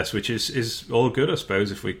rotation, I guess, which is all good, I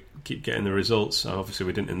suppose, if we keep getting the results. Obviously,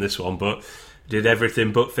 we didn't in this one, but did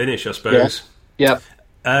everything but finish, I suppose. Yeah.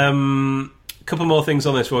 Couple more things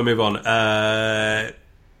on this before we move on.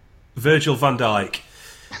 Virgil van Dijk.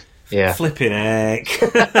 Yeah. Flipping heck.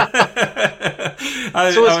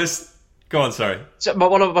 Go on, sorry. So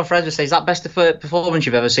one of my friends would say, is that best performance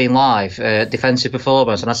you've ever seen live? Defensive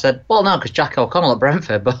performance? And I said, well, no, because Jack O'Connell at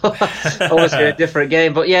Brentford, but obviously a different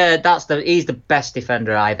game. But yeah, he's the best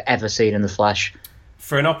defender I've ever seen in the flesh.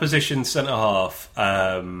 For an opposition centre-half,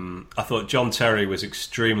 I thought John Terry was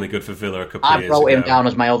extremely good for Villa a couple of years ago. I brought him down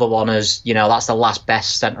as my other one, as, that's the last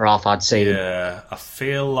best centre-half I'd seen. Yeah, I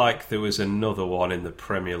feel like there was another one in the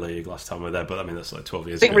Premier League last time we were there, but I mean, that's like 12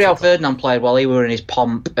 years ago. I think Rio Ferdinand played while he were in his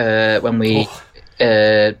pomp when we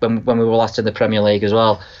were last in the Premier League as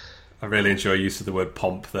well. I really enjoy use of the word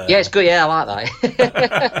pomp there. Yeah, it's good, I like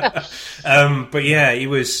that. But yeah, he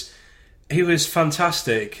was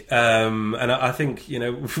fantastic, and I think we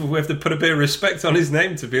have to put a bit of respect on his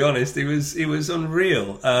name. To be honest, he was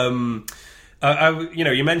unreal.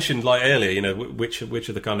 You mentioned like earlier, which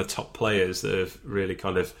are the kind of top players that have really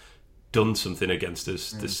kind of done something against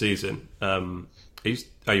us this season.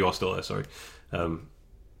 You are still there? Sorry,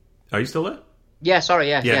 are you still there? Yeah, sorry,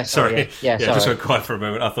 sorry. Yeah, sorry. Just went quiet for a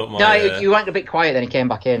moment. I thought you went a bit quiet, then he came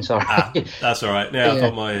back in, sorry. That's all right. I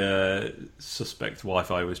thought my suspect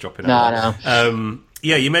Wi-Fi was dropping out. No.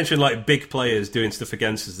 Yeah, you mentioned like big players doing stuff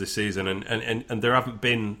against us this season, and there haven't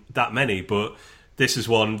been that many, but this is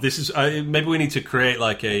one. This is maybe we need to create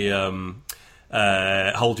like a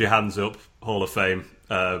hold your hands up Hall of Fame,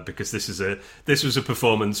 because this was a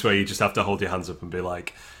performance where you just have to hold your hands up and be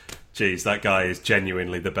like, geez, that guy is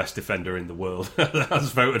genuinely the best defender in the world. That's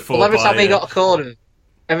voted for. Well, every time we got a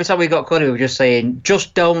corner, we were just saying,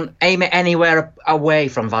 just don't aim it anywhere away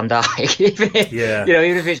from Van Dijk. Even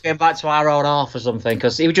if it's going back to our own half or something,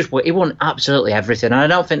 because he won absolutely everything. And I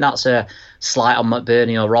don't think that's a slight on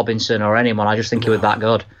McBurney or Robinson or anyone. I just think he was that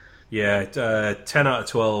good. Yeah, 10 out of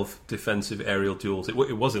 12 defensive aerial duels. It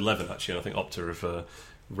was 11 actually. And I think Opta have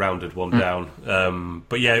rounded one down.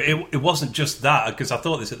 But yeah, it wasn't just that, because I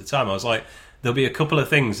thought this at the time. I was like, there'll be a couple of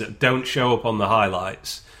things that don't show up on the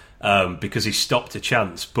highlights because he stopped a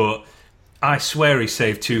chance, but I swear he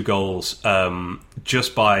saved 2 goals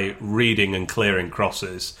just by reading and clearing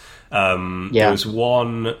crosses. There was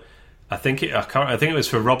one, I think it was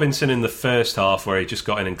for Robinson in the first half where he just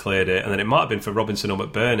got in and cleared it, and then it might have been for Robinson or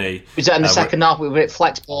McBurney. Was that in the second half with it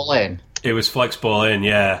flex ball in? It was flex ball in,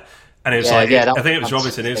 yeah. And it was I think it was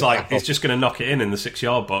Robinson. It was like, he's just going to knock it in the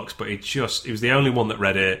 6-yard box, but he was the only one that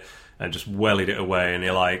read it and just wellied it away. And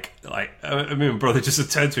you're like, I mean, brother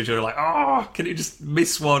just turned to each other like, oh, can you just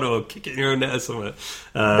miss one or kick it in your own net or something?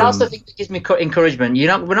 That's the thing that gives me encouragement.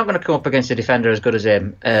 We're not going to come up against a defender as good as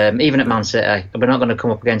him, even at Man City. We're not going to come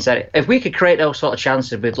up against that. If we could create those sort of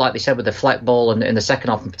chances with, like they said, with the fleck ball and in the second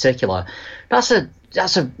half in particular, that's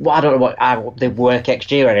well, I don't know what the work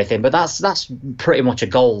XG or anything, but that's pretty much a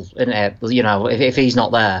goal, isn't it? You know, if he's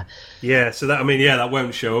not there. Yeah, so that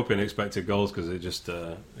won't show up in expected goals because it just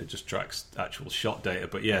tracks actual shot data.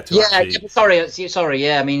 But sorry.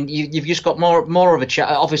 Yeah, I mean, you've just got more of a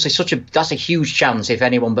chance. Obviously, that's a huge chance if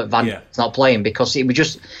anyone but Van Dijk's not playing, because it would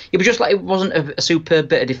just like, it wasn't a superb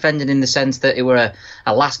bit of defending in the sense that it were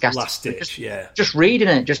a last ditch. Just reading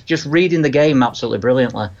it, just reading the game absolutely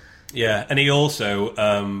brilliantly. Yeah, and he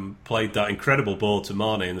also played that incredible ball to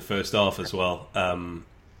Mane in the first half as well.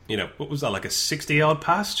 What was that, like a 60-yard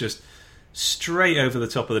pass? Just straight over the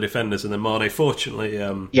top of the defenders, and then Mane, fortunately...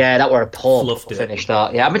 that were a poor finish,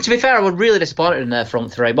 that. Yeah, I mean, to be fair, I was really disappointed in their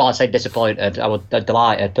front three. Well, I say disappointed, I was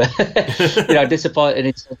delighted, but, disappointed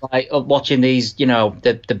in like watching these,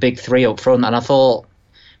 the big three up front, and I thought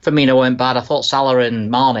Firmino weren't bad. I thought Salah and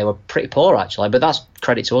Mane were pretty poor, actually, but that's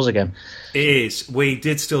credit to us again. It is. We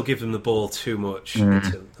did still give them the ball too much on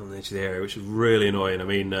the edge of the area, which is really annoying. I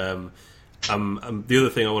mean, the other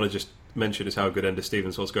thing I want to just mention is how good Ender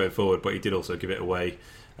Stevens was going forward, but he did also give it away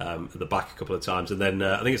at the back a couple of times. And then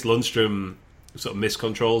I think it's Lundstrom sort of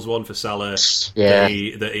miscontrols one for Salah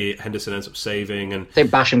that Henderson ends up saving. And I think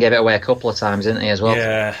Basham gave it away a couple of times, didn't he, as well?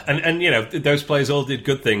 Yeah, and those players all did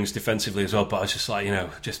good things defensively as well, but I was just like,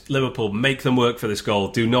 just Liverpool, make them work for this goal.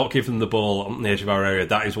 Do not give them the ball on the edge of our area.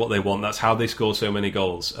 That is what they want. That's how they score so many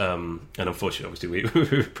goals. And unfortunately, obviously,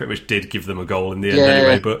 we pretty much did give them a goal in the end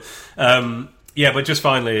anyway. But but just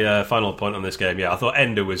finally, final point on this game. Yeah, I thought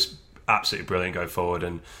Ender was absolutely brilliant going forward,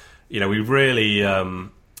 and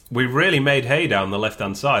we really made hay down the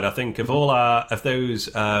left-hand side. I think of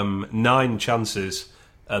those 9 chances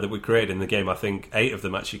that we created in the game, I think 8 of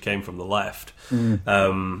them actually came from the left. And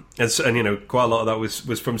quite a lot of that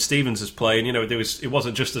was from Stevens' play. And it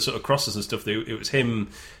wasn't just the sort of crosses and stuff. It was him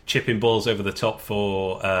chipping balls over the top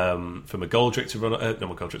for McGoldrick to run.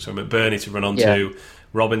 McBurney to run onto,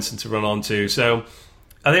 Robinson to run onto. So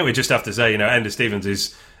I think we just have to say, Ender Stevens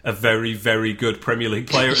is a very, very good Premier League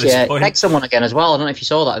player at this point. Next someone again as well. I don't know if you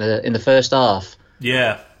saw that in the first half.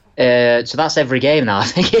 Yeah. So that's every game now, I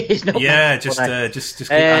think it is. Just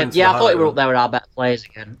keep I thought we were up there with our better players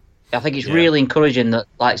again. I think it's really encouraging that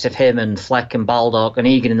likes of him and Fleck and Baldock and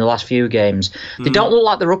Egan in the last few games, they don't look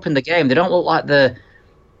like they're up in the game. They don't look like they're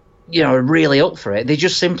really up for it. They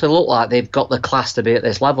just simply look like they've got the class to be at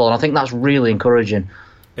this level, and I think that's really encouraging.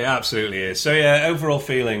 It absolutely is. So overall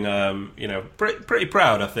feeling, pretty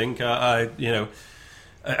proud. I think I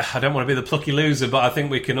don't want to be the plucky loser, but I think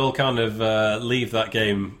we can all kind of leave that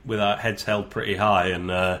game with our heads held pretty high,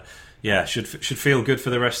 and should feel good for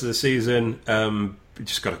the rest of the season. We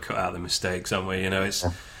just got to cut out the mistakes, haven't we?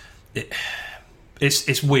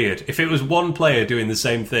 It's weird. If it was one player doing the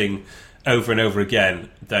same thing over and over again,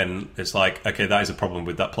 then it's like, okay, that is a problem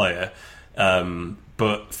with that player.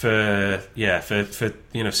 But for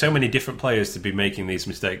so many different players to be making these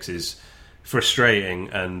mistakes is frustrating,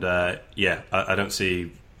 and I don't see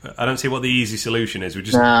what the easy solution is. We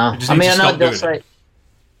just need to stop doing it.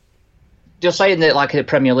 You're saying that, like, at the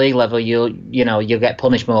Premier League level, you'll get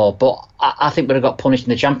punished more, but I think we'd have got punished in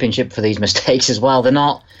the Championship for these mistakes as well. They're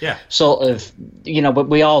not sort of, but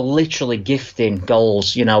we are literally gifting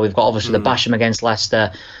goals. We've got obviously the Basham against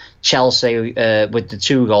Leicester, Chelsea with the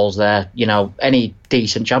 2 goals there. Any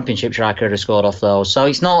decent Championship striker would have scored off those. So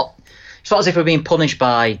it's not as if we're being punished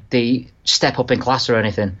by the step up in class or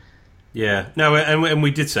anything. Yeah, no, and we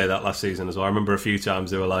did say that last season as well. I remember a few times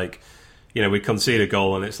they were like, we concede a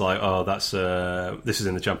goal and it's like, oh, that's this is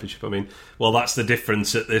in the Championship. I mean, well, that's the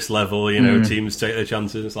difference at this level. Teams take their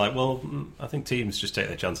chances. It's like, well, I think teams just take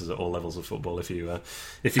their chances at all levels of football. If you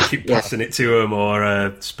keep passing it to them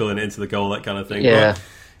or spilling it into the goal, that kind of thing. Yeah,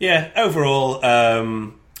 but,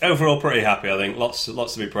 overall, pretty happy. I think lots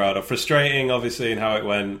to be proud of. Frustrating, obviously, in how it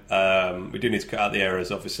went. We do need to cut out the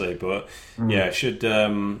errors, obviously, but should.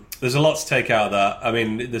 There's a lot to take out of that. I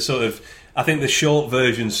mean, I think the short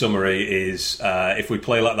version summary is if we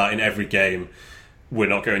play like that in every game, we're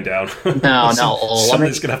not going down. No, not at all.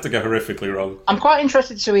 Something's going to have to go horrifically wrong. I'm quite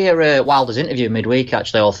interested to hear Wilder's interview midweek,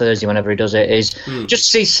 actually, or Thursday, whenever he does it, is just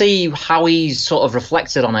to see how he's sort of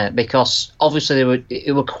reflected on it, because obviously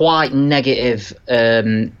they were quite negative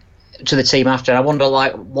to the team after. And I wonder,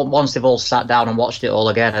 like, once they've all sat down and watched it all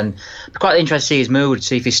again, and I'm quite interested to see his mood,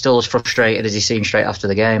 see if he's still as frustrated as he seemed straight after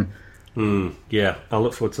the game. Yeah, I'll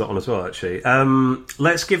look forward to that one as well, actually.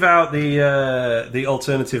 Let's give out the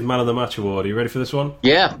alternative Man of the Match award. Are you ready for this one?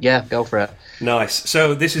 Yeah, go for it. Nice.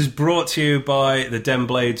 So this is brought to you by the Den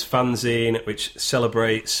Blades fanzine, which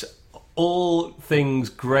celebrates all things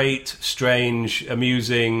great, strange,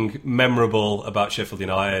 amusing, memorable about Sheffield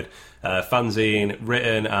United. fanzine,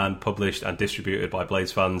 written and published and distributed by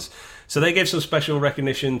Blades fans. So they gave some special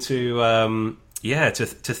recognition to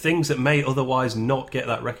things that may otherwise not get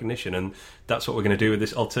that recognition, and that's what we're going to do with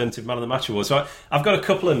this Alternative Man of the Match award. So I've got a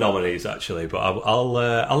couple of nominees actually, but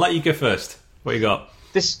I'll let you go first. What you got?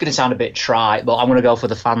 This is going to sound a bit trite, but I'm going to go for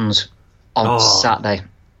the fans on Saturday.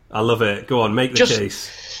 I love it. Go on, make the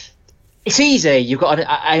case. It's easy.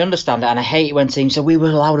 I understand it, and I hate it when teams say we were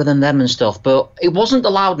louder than them and stuff. But it wasn't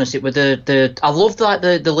the loudness; it was the. I loved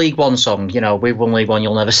the League One song. You know, we've won League One.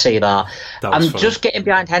 You'll never see that. And funny. Just getting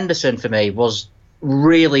behind Henderson for me was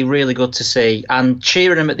really, really good to see. And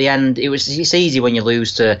cheering him at the end, it's easy when you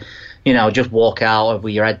lose to, you know, just walk out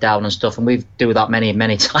with your head down and stuff. And we do that many,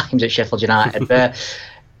 many times at Sheffield United. But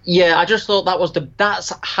yeah, I just thought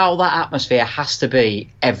that's how that atmosphere has to be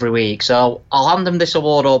every week. So I'll hand them this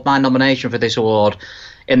award, or my nomination for this award,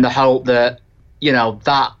 in the hope that, you know,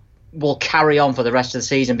 that will carry on for the rest of the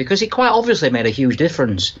season, because it quite obviously made a huge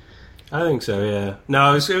difference. I think so, yeah.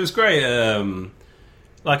 No, it was great.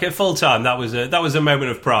 Like at full time, that was a moment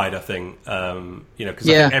of pride, I think. You know, because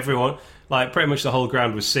I think everyone, like pretty much the whole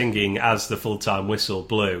ground was singing as the full time whistle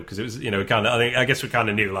blew, because it was, you know, I guess we kind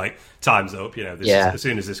of knew, like, time's up. You know, as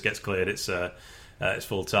soon as this gets cleared, it's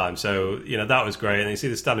full time. So, you know, that was great, and you see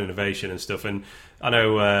the standing ovation and stuff. And I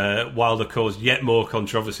know Wilder caused yet more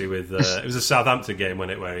controversy with it was a Southampton game,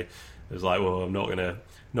 wasn't it, where he was like, well, I'm not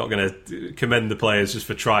gonna commend the players just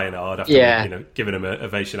for trying hard after you know, giving them an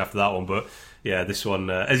ovation after that one. But yeah, this one,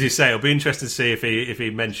 as you say, it'll be interesting to see if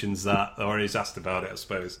he mentions that, or he's asked about it, I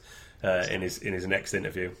suppose, in his next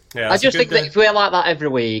interview. Yeah, I just think that if we're like that every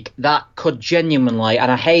week, that could genuinely,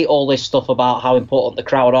 and I hate all this stuff about how important the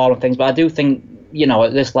crowd are and things, but I do think, you know,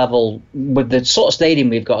 at this level, with the sort of stadium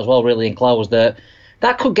we've got as well, really enclosed, that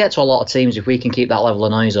could get to a lot of teams if we can keep that level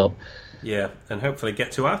of noise up. Yeah, and hopefully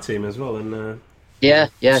get to our team as well, and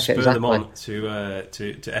spur them on to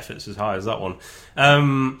efforts as high as that one.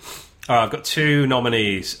 All right, I've got two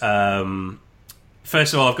nominees.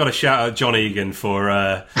 First of all, I've got to shout out John Egan for...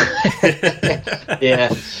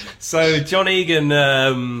 Yeah. So, John Egan,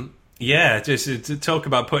 just to talk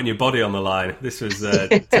about putting your body on the line. This was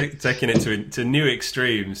taking it to new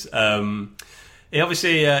extremes. He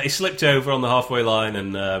obviously he slipped over on the halfway line,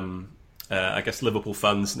 and I guess Liverpool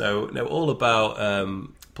fans know all about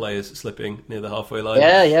players slipping near the halfway line.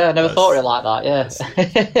 Yeah, I never thought of it like that, yeah.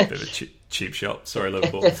 A bit of a cheap shot. Sorry,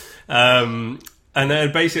 Liverpool. And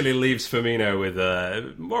then basically leaves Firmino with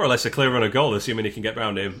more or less a clear run of goal, assuming he can get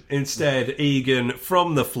round him. Instead, Egan,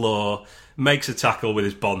 from the floor, makes a tackle with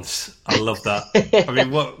his bonce. I love that. I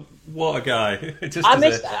mean, what a guy.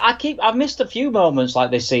 I've missed a few moments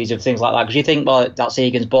like this season, things like that, because you think, well, that's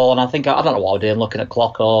Egan's ball, and I think, I don't know what I'm doing, looking at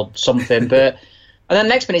clock or something, but... And then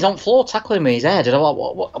next minute he's on the floor tackling me with his head. And I'm like,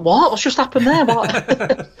 what? What's just happened there?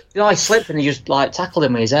 What? You know, I slipped and he just like tackled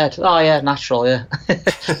him with his head. Oh yeah, natural, yeah.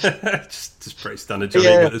 just pretty standard John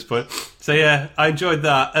Egan at this point. So yeah, I enjoyed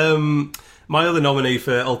that. My other nominee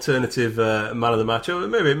for alternative man of the match, or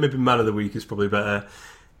maybe man of the week is probably better,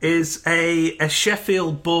 is a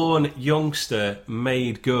Sheffield-born youngster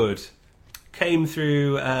made good. Came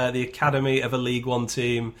through the academy of a League One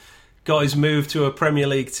team, got his move to a Premier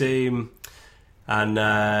League team. And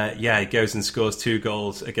he goes and scores 2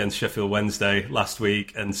 goals against Sheffield Wednesday last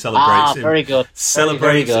week, and celebrates. Very good.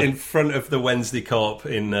 Celebrates very good. In front of the Wednesday Corp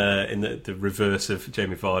in the reverse of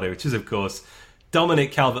Jamie Vardy, which is of course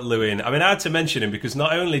Dominic Calvert-Lewin. I mean, I had to mention him because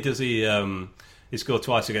not only does he score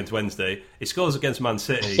twice against Wednesday, he scores against Man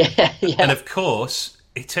City, and of course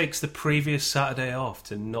he takes the previous Saturday off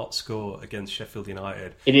to not score against Sheffield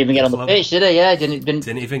United. He didn't even get on the pitch, did he? Yeah, didn't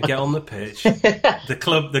even get on the pitch.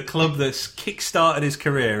 The club that's kick-started his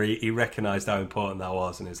career, he recognised how important that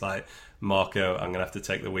was, and he's like, Marco, I'm going to have to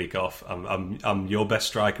take the week off. I'm your best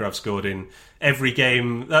striker. I've scored in every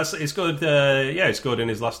game. He scored in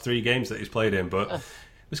his last 3 games that he's played in, but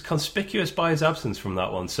was conspicuous by his absence from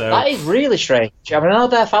that one. So that is really strange. I mean, I know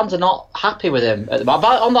their fans are not happy with him. But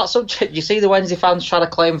on that subject, you see the Wednesday fans trying to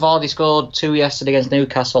claim Vardy scored 2 yesterday against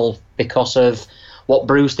Newcastle because of what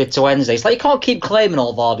Bruce did to Wednesday. It's like, you can't keep claiming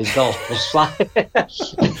all Vardy's goals. It's like,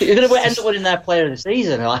 you're going to end up winning their player of the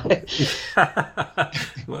season. Like.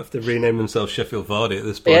 Might have to rename themselves Sheffield Vardy at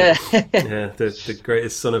this point. Yeah, the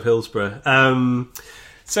greatest son of Hillsborough.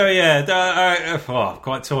 So yeah,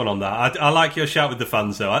 quite torn on that. I like your shout with the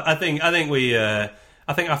fans, though. I think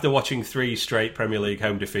after watching 3 straight Premier League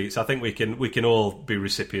home defeats, I think we can all be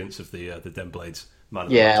recipients of the Den Blades man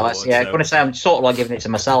of the match award. I'm going to say I'm sort of like giving it to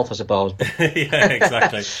myself, I suppose. Yeah,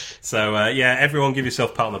 exactly. So, everyone give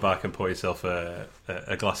yourself a pat on the back and pour yourself a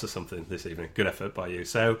glass of something this evening. Good effort by you.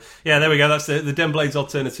 So, yeah, there we go. That's the Den Blades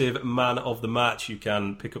Alternative Man of the Match. You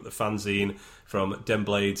can pick up the fanzine from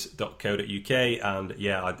denblades.co.uk, and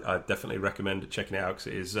I definitely recommend checking it out because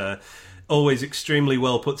it is always extremely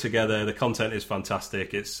well put together. The content is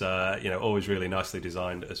fantastic. It's always really nicely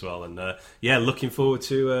designed as well, and looking forward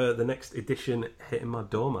to the next edition hitting my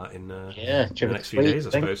doormat in the next few days,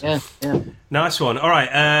 I suppose. Yeah. Nice one. All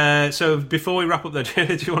right, so before we wrap up there,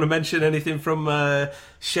 do you want to mention anything from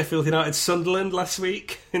Sheffield United Sunderland last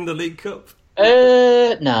week in the League Cup?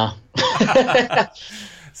 No.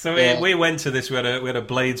 So we went to this. We had a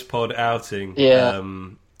Blades pod outing. Yeah.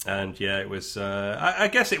 It was. I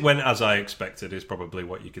guess it went as I expected. Is probably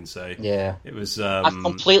what you can say. Yeah. It was. I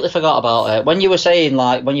completely forgot about it when you were saying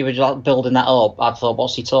when you were building that up. I thought,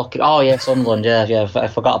 what's he talking? Oh yeah, Sunderland. Yeah. I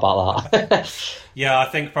forgot about that. Yeah, I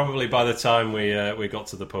think probably by the time we got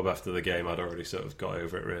to the pub after the game, I'd already sort of got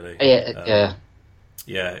over it. Really.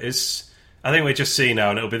 Yeah. I think we just see now,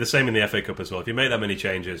 and it'll be the same in the FA Cup as well. If you make that many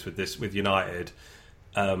changes with United.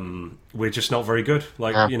 We're just not very good.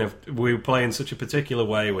 We play in such a particular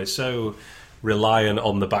way. We're so reliant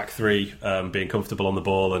on the back three being comfortable on the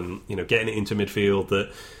ball and getting it into midfield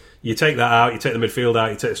that you take that out, you take the midfield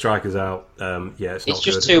out, you take the strikers out. It's not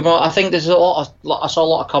just good. Too much. I think there's I saw a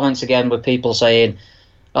lot of comments again with people saying,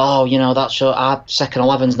 "Oh, that's our second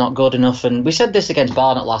 11's not good enough." And we said this against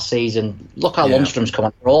Barnet last season. Look how Lundstrom's come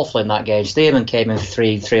on. They're awful in that game. Stearman came in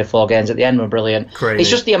three or four games at the end, were brilliant. Crazy. It's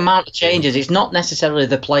just the amount of changes. It's not necessarily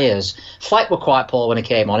the players. Fleck were quite poor when he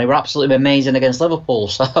came on. He were absolutely amazing against Liverpool.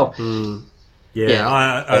 So,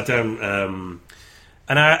 I don't.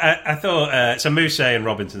 And I thought so. Mousse and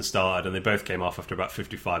Robinson started, and they both came off after about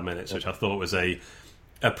 55 minutes, which I thought was a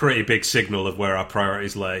pretty big signal of where our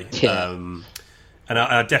priorities lay. Yeah. And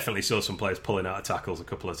I definitely saw some players pulling out of tackles a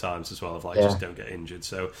couple of times as well, just don't get injured.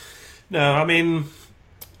 So, no, I mean,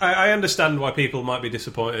 I understand why people might be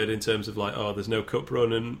disappointed in terms of there's no cup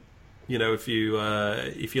run, and if you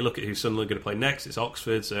look at who Sunderland are going to play next, it's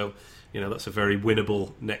Oxford, so that's a very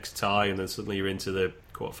winnable next tie, and then suddenly you're into the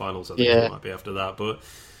quarterfinals. I think it might be after that, but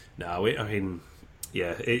no, it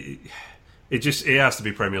has to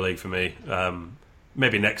be Premier League for me.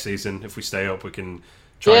 Maybe next season, if we stay up, we can.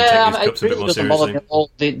 Try and take these cups a bit more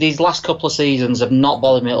seriously. These last couple of seasons have not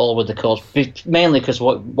bothered me at all with the coach, mainly because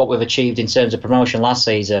what we've achieved in terms of promotion last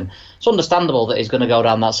season. It's understandable that he's going to go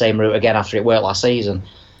down that same route again after it worked last season.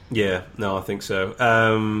 Yeah, no, I think so.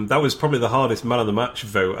 That was probably the hardest man of the match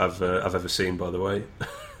vote I've ever seen, by the way.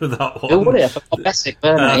 That one. Who would it? I forgot Besic,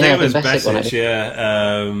 I think it was Besic,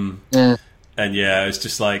 yeah. And it's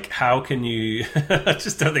just how can you... I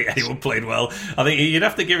just don't think anyone played well. I think you'd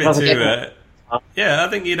have to give it to... I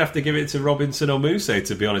think you'd have to give it to Robinson or Mousse,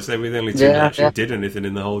 to be honest. They were the only two that actually did anything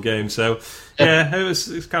in the whole game. So, it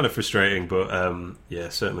was kind of frustrating, but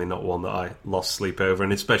certainly not one that I lost sleep over.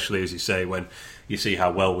 And especially, as you say, when you see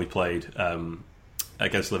how well we played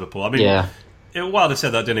against Liverpool. I mean, Wilder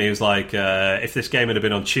said that, didn't he? He was like, if this game had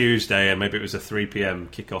been on Tuesday and maybe it was a 3 p.m.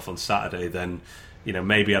 kickoff on Saturday, then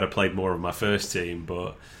maybe I'd have played more of my first team,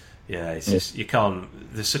 but... Yeah, it's just you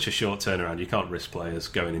can't. There's such a short turnaround. You can't risk players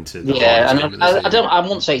going into. I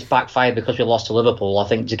won't say it's backfired because we lost to Liverpool. I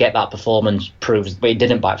think to get that performance proves it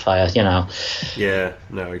didn't backfire. Yeah,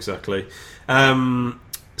 no, exactly.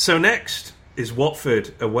 So next is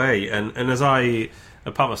Watford away, and as I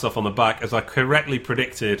pat myself on the back, as I correctly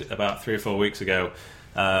predicted about 3 or 4 weeks ago,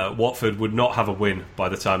 Watford would not have a win by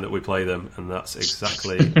the time that we play them, and that's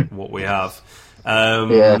exactly what we have.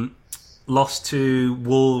 Lost to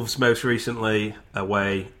Wolves most recently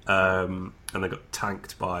away, and they got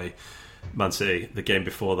tanked by Man City the game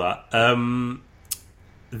before that.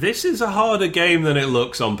 This is a harder game than it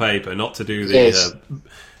looks on paper. Not to do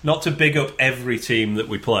not to big up every team that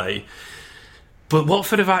we play, but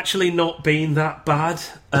Watford have actually not been that bad.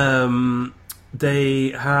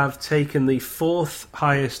 They have taken the 4th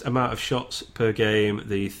highest amount of shots per game,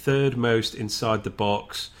 the 3rd most inside the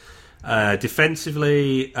box.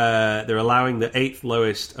 Defensively, they're allowing the 8th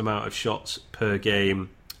lowest amount of shots per game.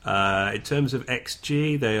 In terms of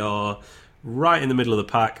XG, they are right in the middle of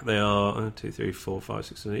the pack. They are 1, 2, 3, 4, 5,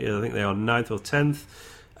 6, 7, 8. I think they are 9th or 10th.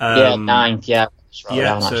 9th. Yeah, right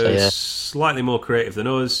down, so actually, slightly more creative than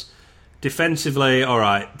us. Defensively, all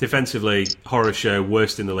right. Defensively, horror show,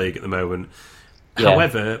 worst in the league at the moment. Yeah.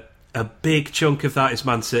 However, a big chunk of that is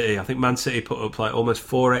Man City. I think Man City put up almost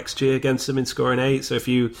 4 XG against them in scoring 8. So if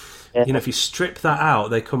you strip that out,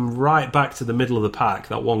 they come right back to the middle of the pack.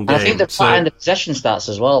 That one game. I think they're fine in the possession stats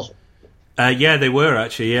as well. Yeah, they were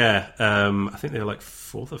actually. Yeah, I think they were like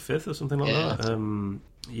 4th or 5th or something like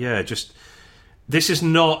that. Just this is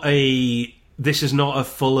not a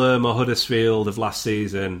Fulham or Huddersfield of last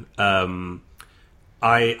season. I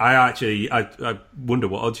wonder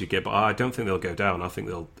what odds you get, but I don't think they'll go down. I think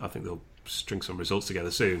they'll string some results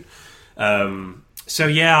together soon. So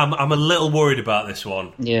yeah, I'm a little worried about this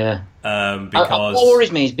one. Yeah, because what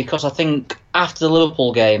worries me is because I think after the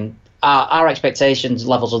Liverpool game, our expectations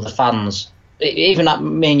levels of the fans, even that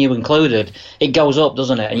me and you included, it goes up,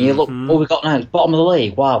 doesn't it? And you look, what we got now, it's bottom of the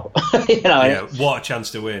league. Wow, Yeah, what a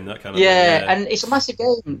chance to win, that kind of thing. Yeah, and it's a massive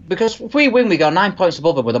game because if we win, we go 9 points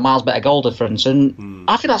above them with a miles better goal difference, and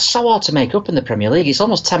I think that's so hard to make up in the Premier League. It's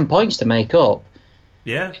almost 10 points to make up.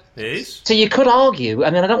 Yeah, it is. So you could argue. I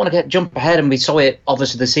mean, I don't want to jump ahead, and we saw it.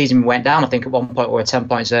 Obviously, the season we went down. I think at one point we were 10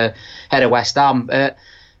 points ahead of West Ham.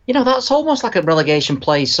 That's almost like a relegation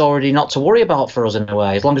place already not to worry about for us in a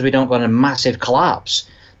way, as long as we don't go on a massive collapse.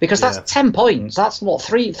 Because that's 10 points. That's what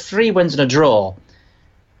three wins and a draw.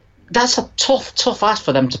 That's a tough ask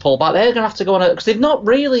for them to pull back. They're going to have to go on because they've not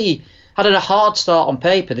really had a hard start on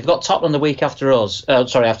paper. They've got Tottenham the week after us.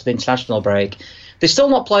 After the international break. They've still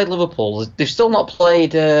not played Liverpool. They've still not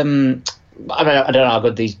played. I don't know how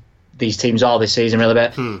good these teams are this season, really.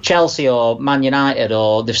 But Chelsea or Man United,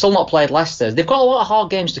 or they've still not played Leicester. They've got a lot of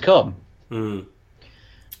hard games to come.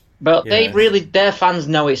 But their fans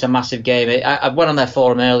know it's a massive game. I went on their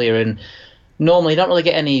forum earlier, and normally you don't really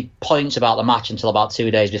get any points about the match until about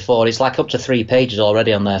 2 days before. It's like up to 3 pages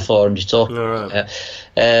already on their forum just talking about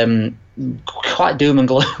it. Quite doom and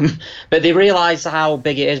gloom, but they realise how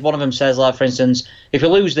big it is. One of them says, like, for instance, if we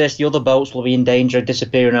lose this, the other boats will be in danger of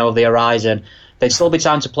disappearing over the horizon. There'd still be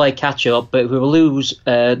time to play catch up, but if we lose,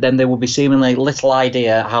 then there will be seemingly little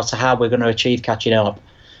idea how we're going to achieve catching up.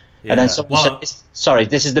 Yeah. And then someone said,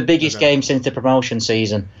 this is the biggest game since the promotion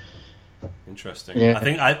season. Interesting.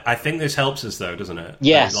 Yeah. I think this helps us though, doesn't it?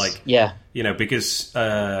 Yes. Because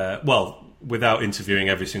without interviewing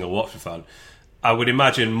every single Watford fan, I would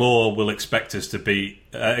imagine more will expect them to beat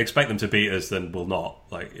us than will not.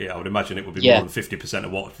 I would imagine it would be more than 50% of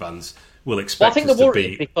Watford fans will expect us to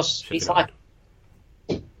beat. Because it's like,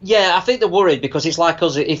 I think they're worried because it's like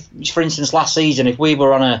us. If, for instance, last season, if we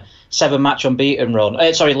were on a 7-match unbeaten run,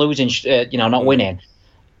 losing, not winning,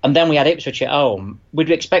 and then we had Ipswich at home, we'd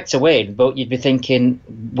expect to win, but you'd be thinking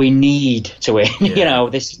we need to win. Yeah.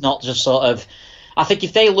 This is not just sort of. I think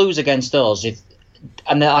if they lose against us,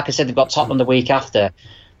 and like I said, they've got Tottenham the week after,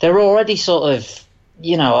 they're already sort of,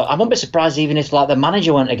 I wouldn't be surprised even if the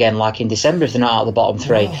manager went again, like in December, if they're not out of the bottom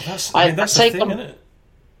three. That's the thing, isn't it?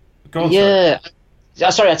 Go on,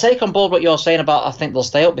 I take on board what you're saying about I think they'll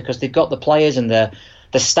stay up because they've got the players and the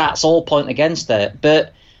stats all point against it.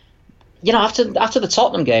 But, after the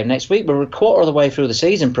Tottenham game next week, we're a quarter of the way through the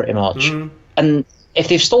season pretty much. And if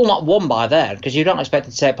they've still not won by then, because you don't expect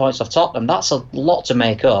to take points off Tottenham, that's a lot to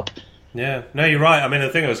make up. Yeah, no, you're right. I mean, the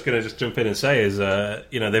thing I was going to just jump in and say is,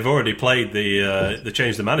 they've already played the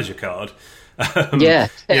change the manager card. So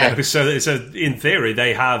in theory,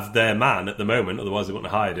 they have their man at the moment. Otherwise, they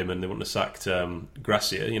wouldn't have hired him and they wouldn't have sacked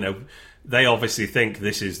Gracia. They obviously think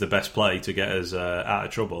this is the best play to get us out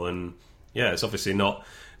of trouble, and it's obviously not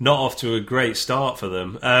off to a great start for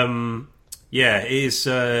them. It is.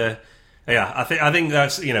 I think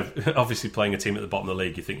that's obviously playing a team at the bottom of the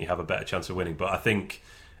league, you think you have a better chance of winning, but I think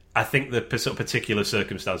the particular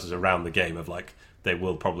circumstances around the game of they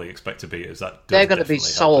will probably expect to beat us. They're going to be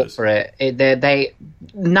so up for it. They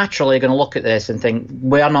naturally are going to look at this and think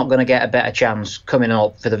we are not going to get a better chance coming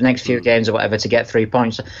up for the next few games or whatever to get 3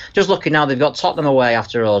 points. Just looking now, they've got Tottenham away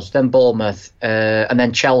after us, then Bournemouth, and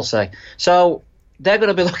then Chelsea. So they're going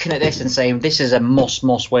to be looking at this and saying this is a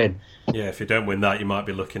must win. Yeah, if you don't win that, you might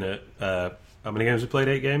be looking at how many games we played?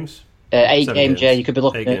 8 games. 8 games, yeah. You could be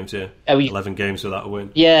looking 8 games, yeah. 11 games without a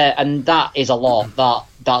win. Yeah, and that is a lot.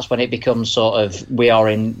 That's when it becomes sort of we are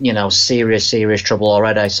in serious trouble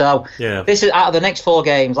already. So this is out of the next 4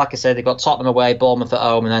 games. Like I said, they've got Tottenham away, Bournemouth at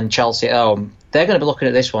home, and then Chelsea at home. They're going to be looking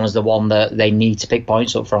at this one as the one that they need to pick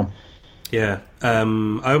points up from. Yeah, I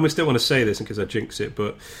almost don't want to say this in case I jinx it,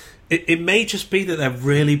 but it may just be that they're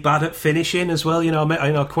really bad at finishing as well.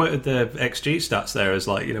 I quoted the XG stats there as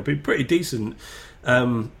been pretty decent.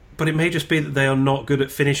 But it may just be that they are not good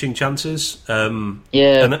at finishing chances. And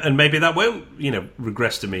maybe that won't,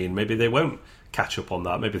 regress to mean. Maybe they won't catch up on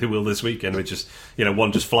that. Maybe they will this weekend. With just,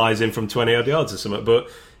 one just flies in from 20 odd yards or something.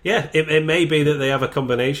 But yeah, it may be that they have a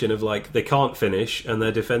combination of like they can't finish and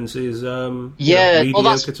their defence is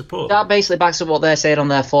mediocre to poor. That basically backs up what they're saying on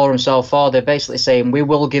their forum so far. They're basically saying we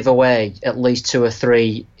will give away at least 2 or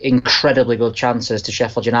 3 incredibly good chances to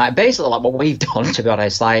Sheffield United. Basically, like what we've done, to be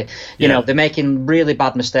honest. Like you know, they're making really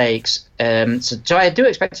bad mistakes. So I do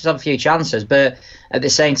expect us to have a few chances, but at the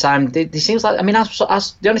same time, they seems like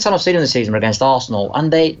as the only time I've seen them this season were against Arsenal,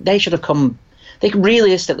 and they should have come. They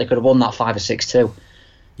realistically could have won that 5 or 6-2.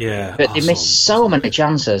 Yeah, but they missed so many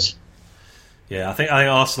chances. Yeah, I think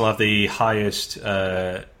Arsenal have the highest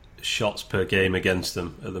shots per game against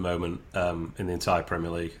them at the moment in the entire Premier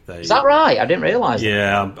League. Is that right? I didn't realise.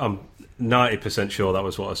 Yeah, I'm 90% sure that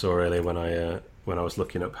was what I saw earlier when I was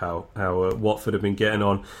looking up how Watford have been getting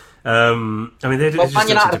on. Man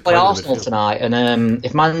United play Arsenal tonight, and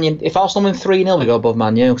if Arsenal win 3-0, we go above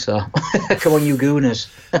Man U. So come on, you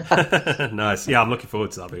Gooners! Nice. Yeah, I'm looking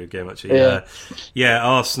forward to that big game actually. Yeah,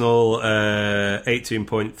 Arsenal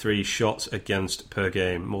 18.3 shots against per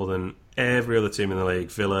game, more than every other team in the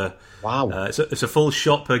league. Villa. Wow. It's a full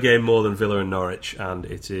shot per game more than Villa and Norwich, and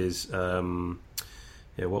it is.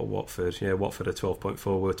 Watford. Yeah, Watford are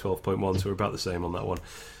 12.4. We're 12.1, so we're about the same on that one.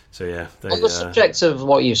 So yeah, on the subject of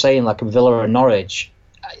what you're saying, like Villa and Norwich,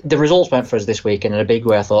 the results went for us this week in a big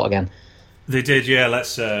way. I thought again. They did, yeah.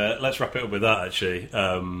 Let's wrap it up with that. Actually,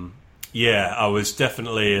 I was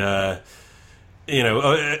definitely.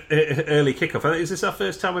 Early kickoff. Is this our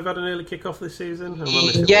first time we've had an early kickoff this season?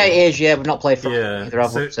 Yeah, it is. Yeah, we've not played for either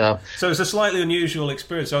of them. So it's a slightly unusual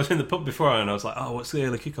experience. I was in the pub before and I was like, "Oh, what's the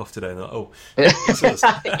early kickoff today?" And I was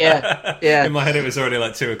like, yeah. In my head, it was already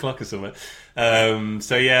like 2:00 or something.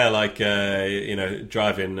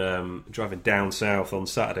 Driving down south on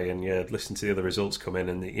Saturday and listen to the other results come in,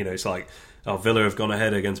 and it's like, oh, Villa have gone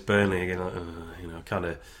ahead against Burnley again. I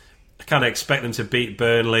kind of expect them to beat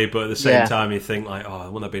Burnley, but at the same time you think like, oh,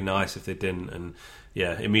 wouldn't that be nice if they didn't? And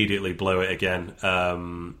immediately blow it again.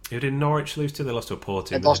 Who did Norwich lose to? They lost to a poor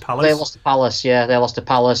team. They lost to Palace. Yeah, they lost to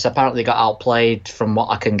Palace. Apparently they got outplayed from what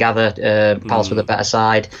I can gather. Palace with a better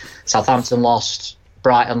side. Southampton lost.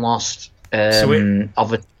 Brighton lost. Watford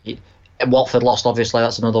lost, obviously.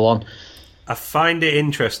 That's another one. I find it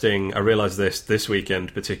interesting. I realised this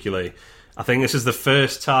weekend particularly. I think this is the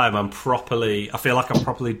first time I feel like I'm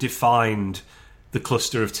properly defined the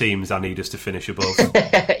cluster of teams I need us to finish above.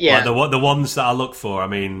 Yeah. Like the ones that I look for. I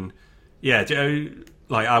mean, like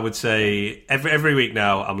I would say every week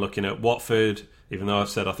now I'm looking at Watford, even though I've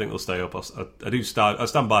said I think they'll stay up. I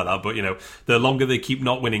stand by that, but the longer they keep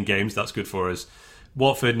not winning games, that's good for us.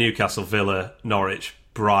 Watford, Newcastle, Villa, Norwich,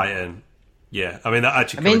 Brighton. Yeah, I mean that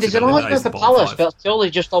actually. There's an argument for Palace, but it's purely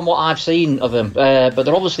just on what I've seen of them. But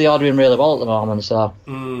they're obviously doing really well at the moment. So.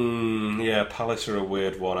 Palace are a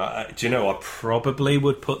weird one. Do you know? I probably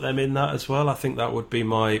would put them in that as well. I think that would be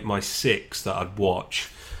my 6 that I'd watch.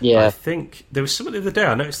 Yeah. I think there was something the other day.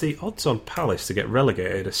 I noticed the odds on Palace to get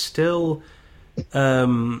relegated are still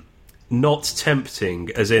not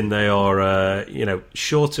tempting, as in they are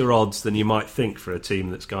shorter odds than you might think for a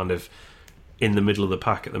team that's kind of in the middle of the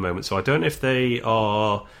pack at the moment. So I don't know if they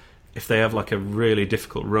have like a really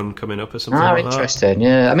difficult run coming up or something like that. Interesting,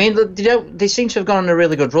 yeah. I mean, they seem to have gone on a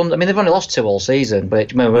really good run. I mean, they've only lost 2 all season,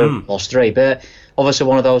 but we've lost 3. But obviously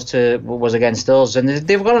one of those 2 was against us, and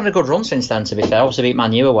they've gone on a good run since then, to be fair. Obviously beat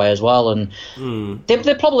Man U away as well, and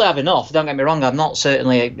they probably have enough. Don't get me wrong, I'm not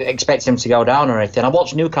certainly expecting them to go down or anything. I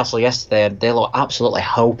watched Newcastle yesterday, and they look absolutely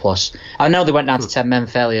hopeless. I know they went down to 10 men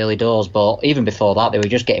fairly early doors, but even before that, they were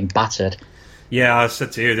just getting battered. Yeah, I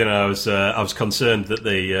said to you, didn't I? I was concerned that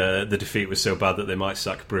the defeat was so bad that they might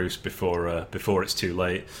sack Bruce before it's too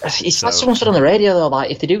late. Someone said on the radio though,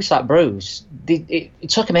 like if they do sack Bruce, it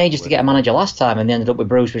took them ages to get a manager last time, and they ended up with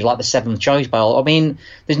Bruce, which was like the 7th choice by all. I mean,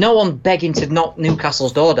 there's no one begging to knock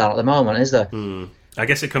Newcastle's door down at the moment, is there? I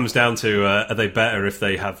guess it comes down to are they better if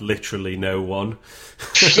they have literally no one?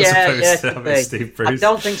 Steve Bruce. I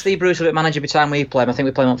don't think Steve Bruce will be manager by the time we play him. I think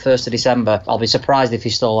we play him on 1st of December. I'll be surprised if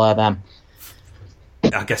he's still there then.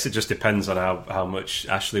 I guess it just depends on how much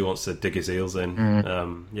Ashley wants to dig his heels in.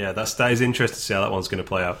 That is interesting to see how that one's going to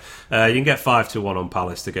play out. You can get 5-1 on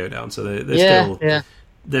Palace to go down, so they're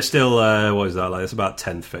still what is that like? It's about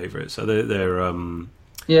 10th favourite, so they're they're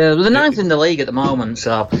 9th in the league at the moment.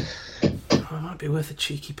 So it might be worth a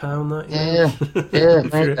cheeky pound. That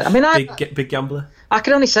I mean, big gambler. I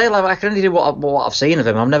can only say, I can only do what I've seen of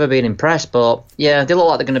him. I've never been impressed, but yeah, they look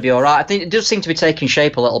like they're going to be all right. I think it does seem to be taking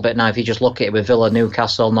shape a little bit now. If you just look at it with Villa,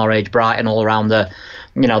 Newcastle, Norwich, Brighton, all around the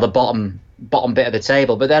bottom bit of the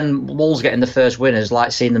table. But then Wolves getting the first winners,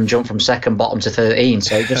 like seeing them jump from second bottom to 13.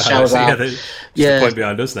 So it just shows they're just a point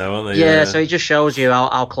behind us now, aren't they? Yeah, so it just shows you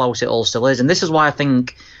how close it all still is. And this is why I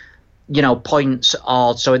think points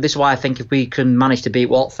are. So this is why I think if we can manage to beat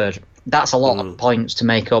Watford, that's a lot of points to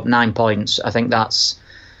make up. 9 points. I think that's.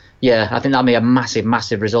 Yeah, I think that'd be a massive,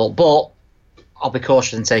 massive result. But I'll be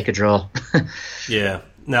cautious and take a draw. Yeah.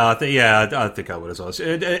 No, I think I would as well.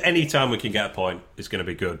 Any time we can get a point is going to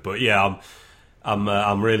be good. But yeah,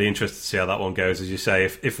 I'm really interested to see how that one goes. As you say,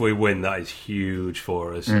 if we win, that is huge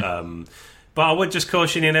for us. But I would just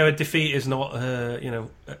caution, a defeat is not, I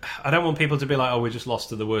don't want people to be like, oh, we just lost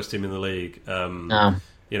to the worst team in the league. No.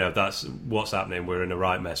 That's what's happening. We're in a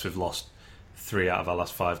right mess. We've lost 3 out of our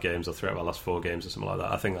last 5 games or 3 out of our last 4 games or something like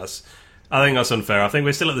that. I think that's unfair. I think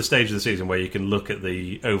we're still at the stage of the season where you can look at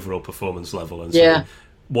the overall performance level and say,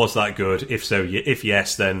 was that good? If so, if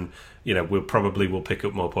yes, then we'll pick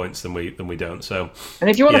up more points than we don't. So, and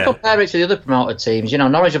if you want to compare it to the other promoted teams,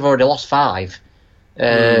 Norwich have already lost 5,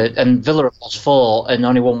 and Villa have lost 4 and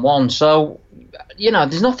only won 1. So,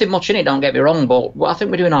 there's nothing much in it. Don't get me wrong, but I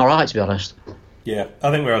think we're doing all right, to be honest. Yeah, I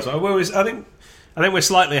think we're. I think we're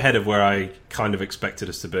slightly ahead of where I kind of expected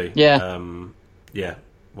us to be. Yeah.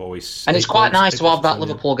 And it's quite nice to have that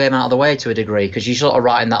Liverpool game out of the way to a degree, because you're sort of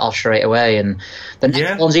writing that off straight away. And the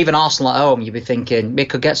next one's even Arsenal at home. You'd be thinking we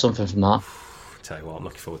could get something from that. Tell you what, I'm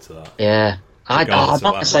looking forward to that. Yeah. I'm not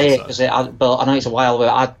going to say it, but I know it's a while. But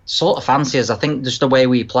I sort of fancy us. I think just the way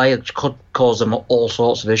we play could cause them all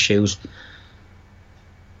sorts of issues.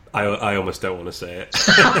 I almost don't want to say it.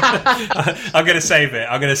 I'm going to save it.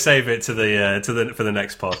 I'm going to save it for the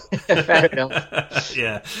next pod. Fair enough.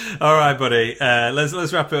 Yeah. All right, buddy.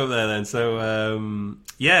 Let's wrap it up there then. So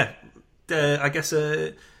I guess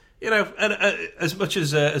as much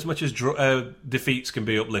as defeats can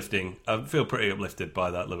be uplifting, I feel pretty uplifted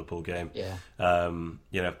by that Liverpool game. Yeah.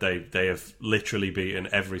 They have literally beaten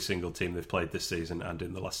every single team they've played this season and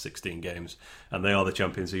in the last 16 games, and they are the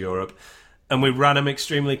champions of Europe. And we ran them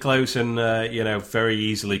extremely close, and very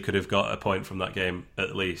easily could have got a point from that game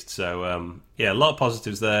at least. So a lot of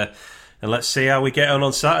positives there, and let's see how we get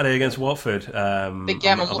on Saturday against Watford. Big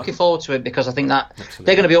game. I'm looking forward to it, because I think that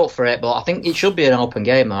they're going to be up for it, but I think it should be an open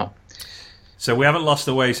game, though. So we haven't lost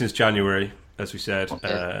away since January, as we said,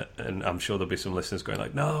 and I'm sure there'll be some listeners going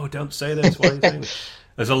like, "No, don't say this." Why are you saying this?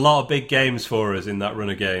 There's a lot of big games for us in that run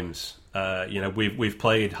of games. We've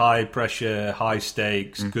played high pressure, high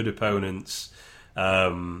stakes, good opponents.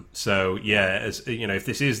 If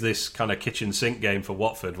this is this kind of kitchen sink game for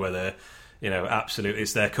Watford, where they're, absolutely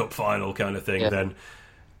it's their cup final kind of thing, then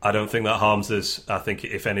I don't think that harms us. I think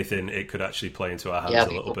if anything, it could actually play into our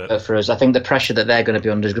hands a little bit. For us, I think the pressure that they're going to be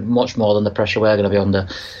under is much more than the pressure we're going to be under.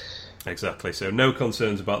 Exactly. So no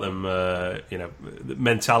concerns about them,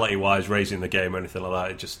 mentality-wise, raising the game or anything like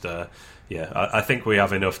that. It just, I think we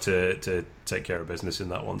have enough to take care of business in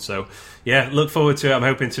that one. So, look forward to it. I'm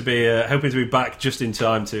hoping to be back just in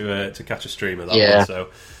time to catch a stream of that one. So,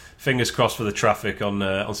 fingers crossed for the traffic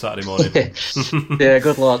on Saturday morning. Yeah,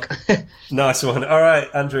 good luck. Nice one. All right,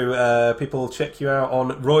 Andrew. People check you out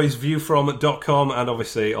on roysviewfrom.com and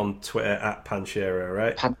obviously on Twitter at Panchero,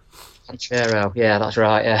 right? Panchero, yeah, that's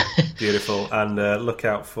right. Yeah. Beautiful. And look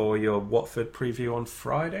out for your Watford preview on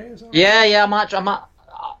Friday. Is that right? Yeah.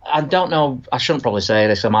 I don't know. I shouldn't probably say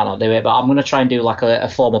this. I might not do it, but I'm going to try and do like a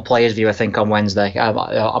former players view. I think on Wednesday.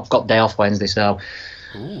 I've got day off Wednesday, so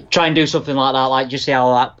try and do something like that. Like just see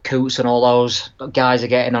how that Coots and all those guys are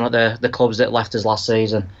getting on at the clubs that left us last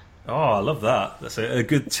season. Oh, I love that. That's a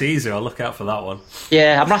good teaser. I'll look out for that one.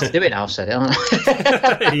 Yeah, I'm going to have to do it now, said it, aren't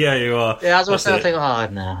I? Yeah, you are. Yeah, as I was saying, I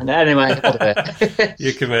think, no. Anyway, I'll do it.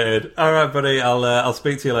 You're committed. All right, buddy. I'll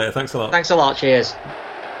speak to you later. Thanks a lot. Thanks a lot. Cheers.